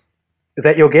Heroes. Is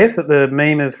that your guess that the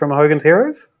meme is from Hogan's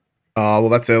Heroes? Oh, well,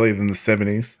 that's earlier than the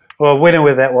 70s. Well, when and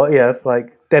with that, well, yeah,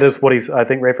 like that is what he's, I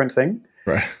think, referencing.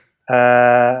 Right.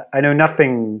 I know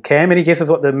nothing. Cam, any guesses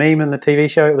what the meme in the TV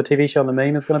show, on the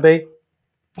meme is going to be?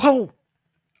 Well,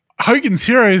 Hogan's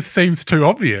Heroes seems too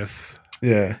obvious.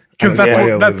 Yeah. Because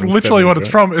that's literally what it's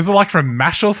from. Is it like from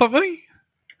MASH or something?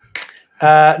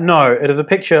 No, it is a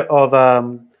picture of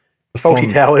Faulty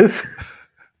Towers.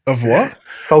 Of what?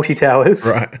 Faulty Towers.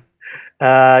 Right.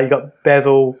 You got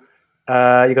Basil.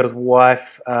 You got his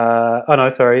wife.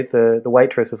 The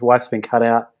waitress. His wife's been cut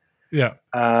out. Yeah.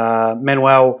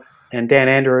 Manuel and Dan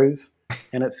Andrews,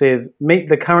 and it says, "Meet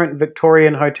the current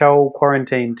Victorian hotel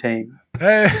quarantine team."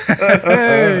 Hey.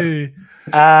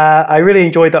 I really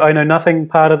enjoyed the "I know nothing"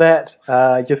 part of that.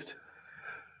 Just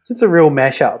a real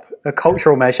mashup, a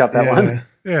cultural mashup. That one.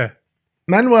 Yeah.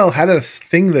 Manuel had a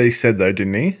thing that he said though,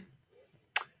 didn't he?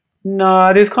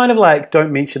 No, there's kind of like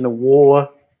 "Don't mention the war"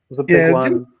 was a big one.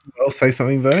 Didn't Manuel say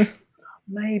something though?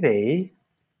 Maybe.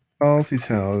 Faulty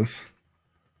Towers.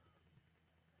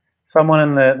 Someone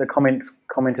in the comments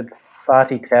commented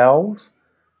 "farty towels,"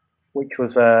 which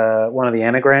was one of the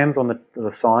anagrams on the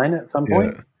sign at some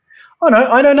point. Yeah. Oh no,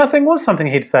 I know nothing was something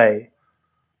he'd say.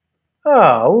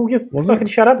 Oh, well, just fucking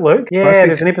shut up, Luke. Yeah,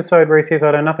 there's an episode where he says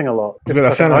 "I know nothing" a lot. But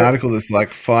I found an article that's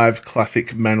like 5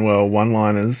 classic Manuel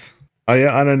one-liners. Oh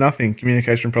yeah, I know nothing.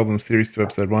 Communication Problems, Series 2,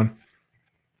 Episode 1.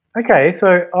 Okay,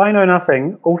 so I know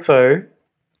nothing. Also,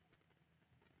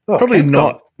 probably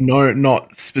not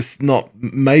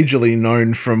majorly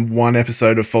known from one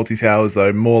episode of Faulty Towers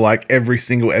though. More like every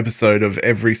single episode of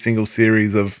every single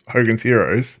series of Hogan's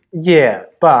Heroes. Yeah,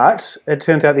 but it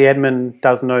turns out the admin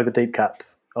does know the deep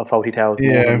cuts of Faulty Towers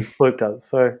more than Luke does.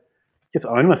 So just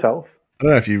own myself. I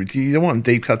don't know if you don't want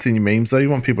deep cuts in your memes though. You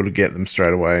want people to get them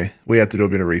straight away. We had to do a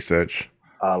bit of research.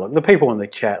 Look, the people in the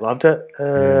chat loved it.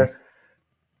 There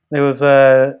was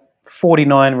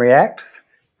 49 reacts,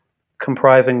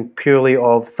 comprising purely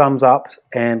of thumbs ups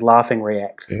and laughing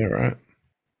reacts. Yeah, right.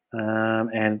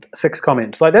 And 6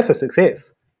 comments. Like, that's a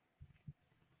success.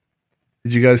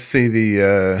 Did you guys see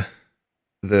the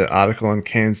article on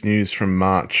Cairns News from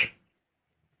March,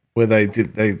 where they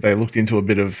looked into a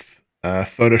bit of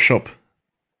Photoshop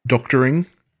doctoring?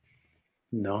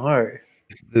 No.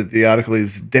 The article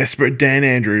is "Desperate Dan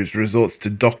Andrews resorts to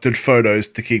doctored photos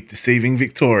to keep deceiving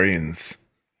Victorians."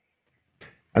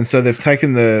 And so they've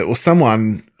taken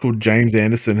someone called James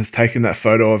Anderson has taken that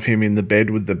photo of him in the bed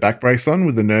with the back brace on,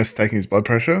 with the nurse taking his blood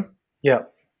pressure. Yeah.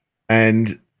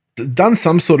 And done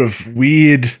some sort of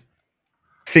weird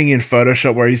thing in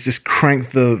Photoshop where he's just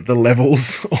cranked the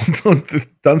levels,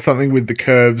 done something with the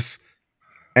curves.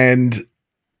 And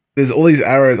there's all these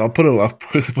arrows. I'll put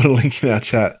a link in our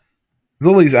chat.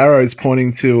 There's all these arrows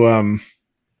pointing to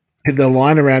the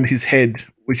line around his head,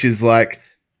 which is like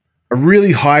a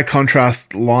really high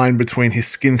contrast line between his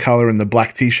skin color and the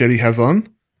black t-shirt he has on,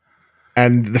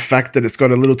 and the fact that it's got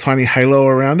a little tiny halo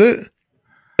around it.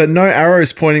 But no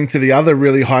arrows pointing to the other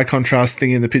really high contrast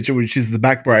thing in the picture, which is the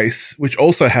back brace, which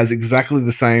also has exactly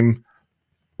the same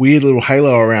weird little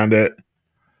halo around it.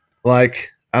 Like,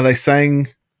 are they saying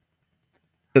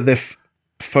that they've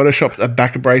photoshopped a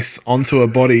back brace onto a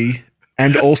body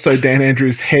and also Dan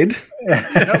Andrews' head?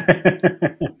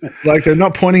 Like, they're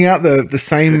not pointing out the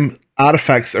same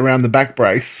artifacts around the back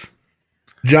brace,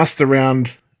 just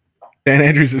around Dan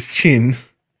Andrews' chin.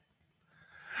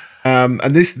 And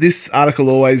this article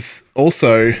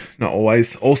also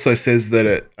says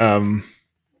that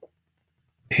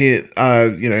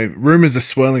it rumours are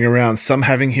swirling around, some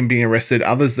having him being arrested,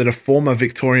 others that a former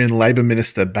Victorian Labor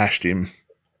minister bashed him.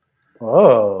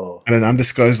 Oh. At an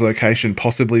undisclosed location,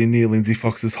 possibly near Lindsay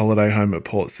Fox's holiday home at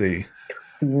Portsea.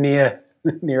 Near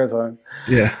his home.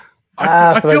 Yeah.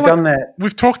 I so feel they've done like that.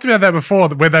 we've talked about that before,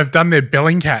 where they've done their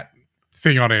Bellingcat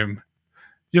thing on him.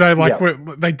 You know, like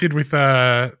what they did with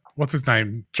what's his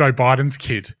name, Joe Biden's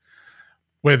kid,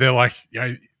 where they're like,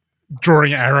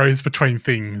 drawing arrows between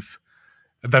things.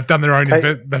 They've done their own.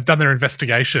 They've done their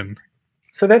investigation.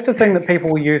 So that's the thing that people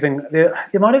were using. There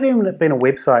might have even been a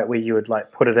website where you would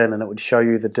like put it in and it would show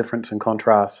you the difference in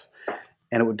contrast,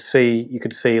 and you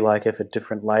could see like if a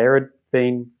different layer had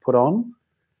been put on.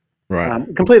 Right.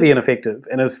 Completely ineffective,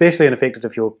 and especially ineffective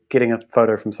if you're getting a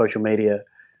photo from social media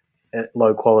at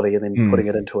low quality and then putting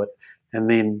it into it. And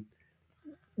then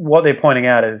what they're pointing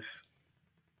out is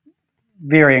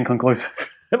very inconclusive.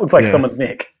 It looks like someone's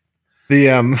neck.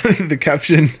 The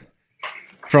caption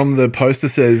from the poster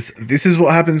says, "This is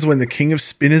what happens when the king of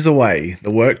spin is away.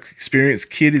 The work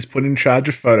experienced kid is put in charge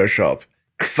of Photoshop.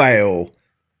 Fail."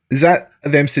 Is that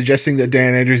them suggesting that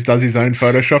Dan Andrews does his own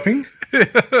Photoshopping?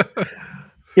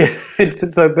 Yeah,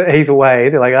 but he's away.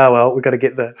 They're like, oh well, we've got to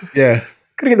get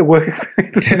the work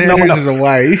experience. Dan Andrews is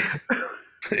away.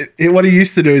 What he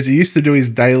used to do is his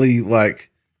daily like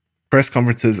press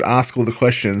conferences, ask all the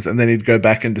questions, and then he'd go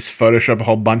back and just Photoshop a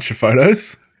whole bunch of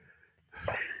photos.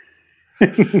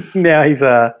 Now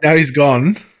he's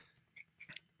gone.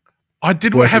 I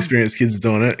did work have experienced kids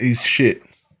doing it. He's shit.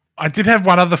 I did have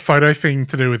one other photo thing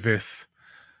to do with this.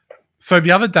 So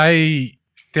the other day,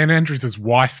 Dan Andrews'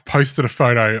 wife posted a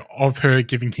photo of her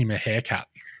giving him a haircut.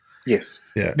 Yes.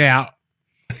 Yeah. Now,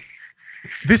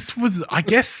 this was, I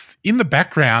guess, in the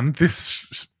background,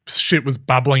 this shit was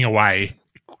bubbling away.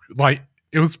 Like,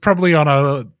 it was probably on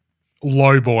a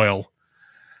low boil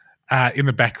in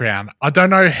the background. I don't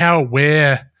know how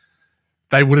aware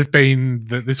they would have been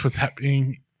that this was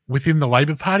happening within the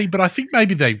Labor Party, but I think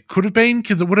maybe they could have been,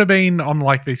 because it would have been on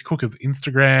like these cookers'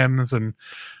 Instagrams and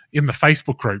in the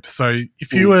Facebook groups. So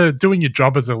if you were doing your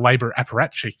job as a Labor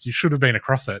apparatchik, you should have been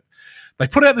across it. They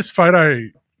put out this photo,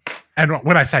 and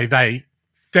when I say they,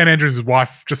 Dan Andrews'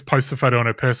 wife just posts a photo on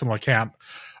her personal account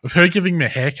of her giving him a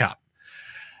haircut.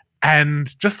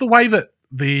 And just the way that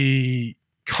the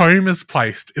comb is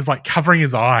placed is like covering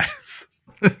his eyes.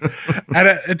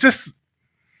 And it just,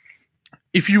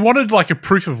 if you wanted like a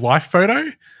proof of life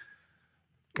photo,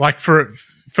 like for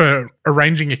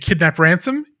arranging a kidnap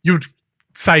ransom, you would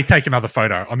say take another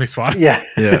photo on this one. Yeah.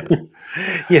 Yeah.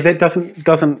 Yeah, that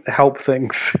doesn't help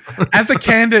things. As a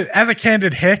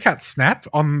candid haircut snap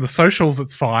on the socials,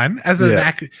 it's fine. As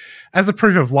a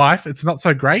proof of life, it's not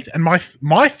so great. And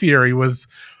my theory was,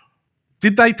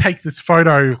 did they take this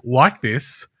photo like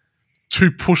this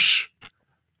to push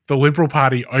the Liberal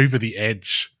Party over the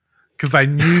edge? Because they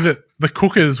knew that the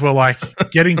cookers were like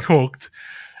getting cooked,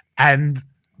 and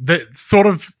that sort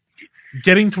of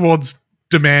getting towards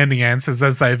demanding answers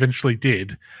as they eventually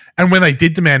did. And when they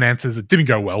did demand answers, it didn't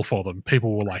go well for them.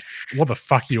 People were like, what the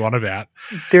fuck are you on about?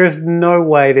 There is no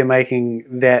way they're making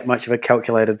that much of a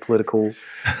calculated political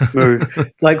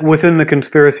move. Like within the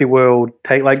conspiracy world,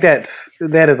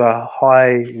 that is a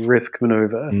high risk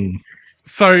maneuver.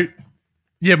 So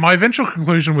yeah, my eventual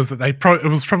conclusion was that it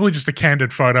was probably just a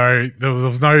candid photo. There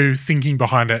was no thinking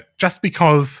behind it, just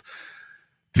because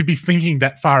to be thinking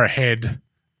that far ahead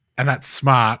and that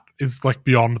smart is like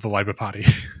beyond the Labor Party.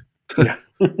 Yeah.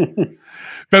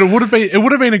 But it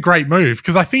would have been a great move,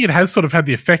 because I think it has sort of had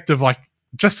the effect of like,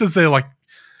 just as they're like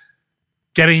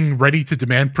getting ready to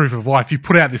demand proof of life, you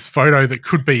put out this photo that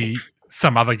could be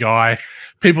some other guy.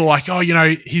 People are like, oh,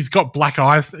 he's got black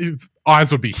eyes. His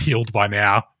eyes would be healed by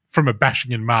now from a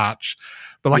bashing in March.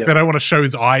 But they don't want to show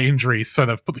his eye injuries, so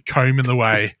they've put the comb in the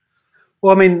way.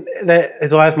 Well, I mean,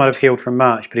 his eyes might have healed from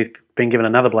March, but he's been given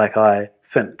another black eye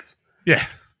since. Yeah.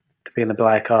 To be in the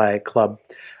black eye club.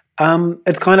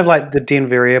 It's kind of like the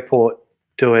Denver airport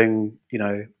doing,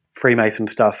 Freemason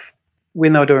stuff.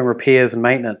 When they were doing repairs and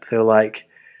maintenance, they were like,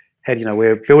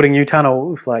 we're building new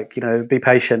tunnels, be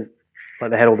patient.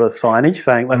 Like they had all the signage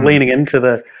saying, leaning into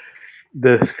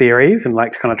the theories and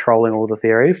kind of trolling all the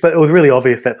theories. But it was really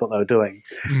obvious that's what they were doing.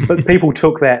 But people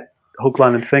took that hook,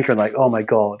 line and sinker and like, oh my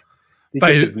God,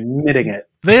 they're just admitting it.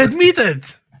 They admitted.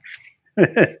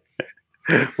 They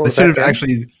should have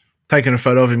actually taken a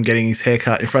photo of him getting his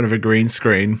haircut in front of a green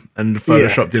screen and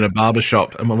photoshopped in a barber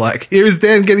shop, and we're like, here is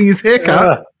Dan getting his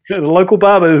haircut. The local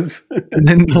barbers. And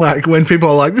then when people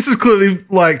are like, this is clearly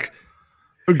like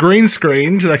a green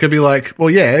screen, they could be like, well,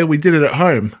 yeah, we did it at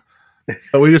home,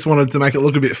 but we just wanted to make it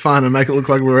look a bit fun and make it look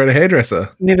like we were at a hairdresser.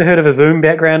 Never heard of a Zoom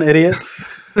background, idiots.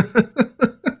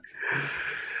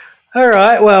 All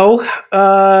right, well.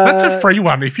 That's a free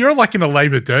one. If you're in a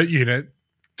Labor dirt unit,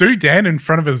 do Dan in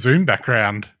front of a Zoom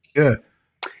background. Yeah.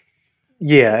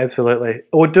 Yeah, absolutely.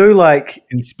 Or do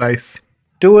in space.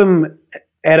 Do him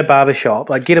at a barbershop,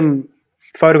 get him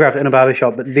photographed in a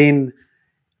barbershop, but then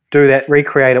do that,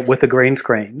 recreate it with a green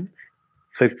screen.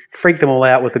 So freak them all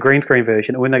out with the green screen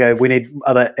version. And when they go, we need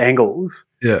other angles.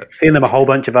 Yeah. Send them a whole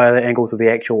bunch of other angles of the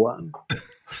actual one.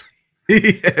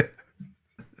 Yeah.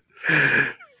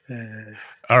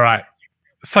 All right.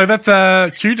 So that's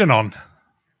Q Danon,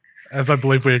 as I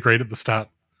believe we agreed at the start.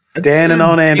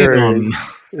 DanonAndrews.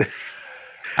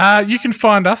 You can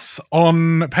find us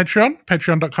on Patreon,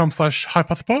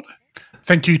 patreon.com/hypothepod.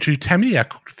 Thank you to Tammy, our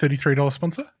 $33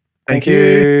 sponsor. Thank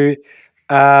you.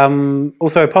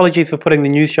 Also, apologies for putting the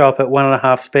news show up at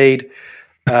 1.5 speed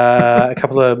a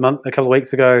couple of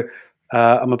weeks ago.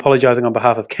 I'm apologising on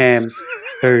behalf of Cam,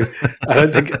 who I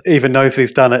don't think even knows that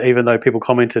he's done it, even though people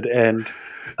commented, and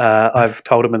I've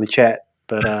told him in the chat.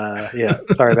 But yeah,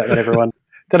 sorry about that, everyone.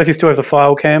 Don't know if you still have the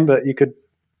file, Cam, but you could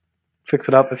fix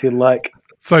it up if you'd like.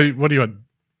 So, what do you want?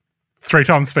 3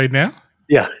 times speed now?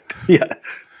 Yeah.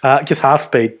 Just half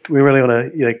speed. We really want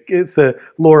to, it's the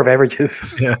law of averages.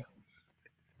 Yeah.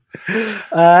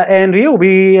 And we'll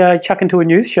be chucking to a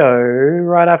news show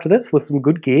right after this with some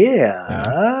good gear.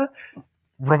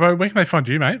 Robbo, where can they find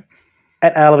you, mate?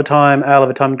 At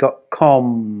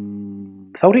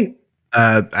owlofatime.com. Salty?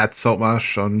 At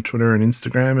Saltmarsh on Twitter and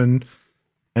Instagram, and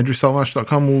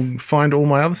AndrewSaltmarsh.com will find all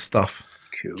my other stuff.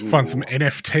 Cool. Find some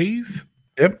NFTs.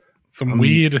 Yep. Some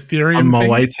weird Ethereum on my thing.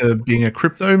 way to being a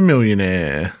crypto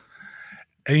millionaire.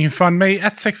 And you can find me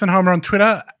at Sexenheimer on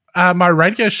Twitter. My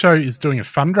radio show is doing a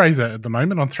fundraiser at the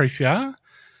moment on 3CR.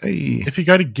 Hey. If you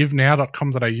go to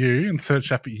givenow.com.au and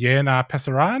search up Yana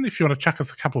Passaran, if you want to chuck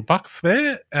us a couple of bucks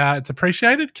there, it's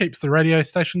appreciated. Keeps the radio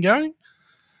station going.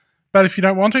 But if you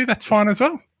don't want to, that's fine as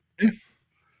well. Yeah.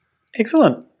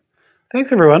 Excellent.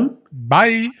 Thanks, everyone.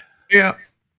 Bye. Yeah.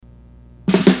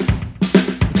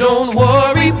 Don't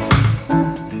worry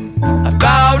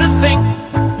about a thing,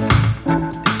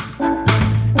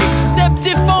 except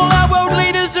if all our world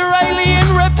leaders are alien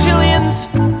reptilians.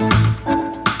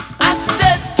 I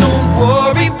said don't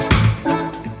worry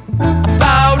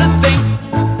about a thing,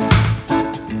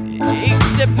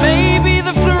 except maybe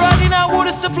the fluoride in our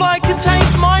water supply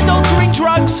contains mind-altering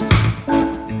drugs.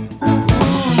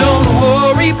 Don't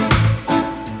worry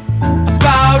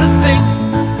about a thing,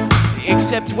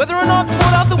 except whether or not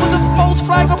Port Arthur was a false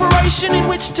flag operation in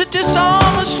which to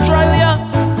disarm Australia.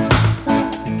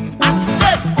 I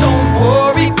said don't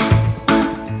worry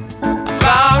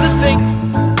about a thing.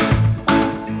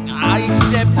 I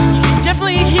accept you can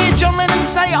definitely hear John Lennon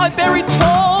say I buried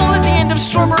Paul at the end of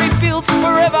Strawberry Fields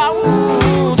forever.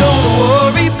 Ooh, don't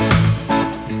worry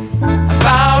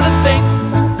about a thing,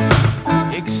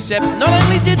 except not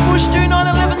only did Bush do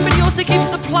 9/11, but he also keeps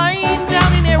the planes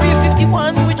out in Area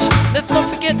 51, which, let's not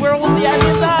forget where all of the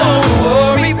aliens are. Don't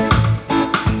worry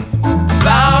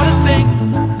about a thing,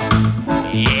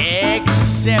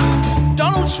 except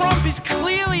Donald Trump is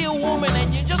clearly a woman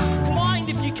and you're just blind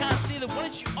if you can't see that. Why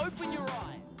don't you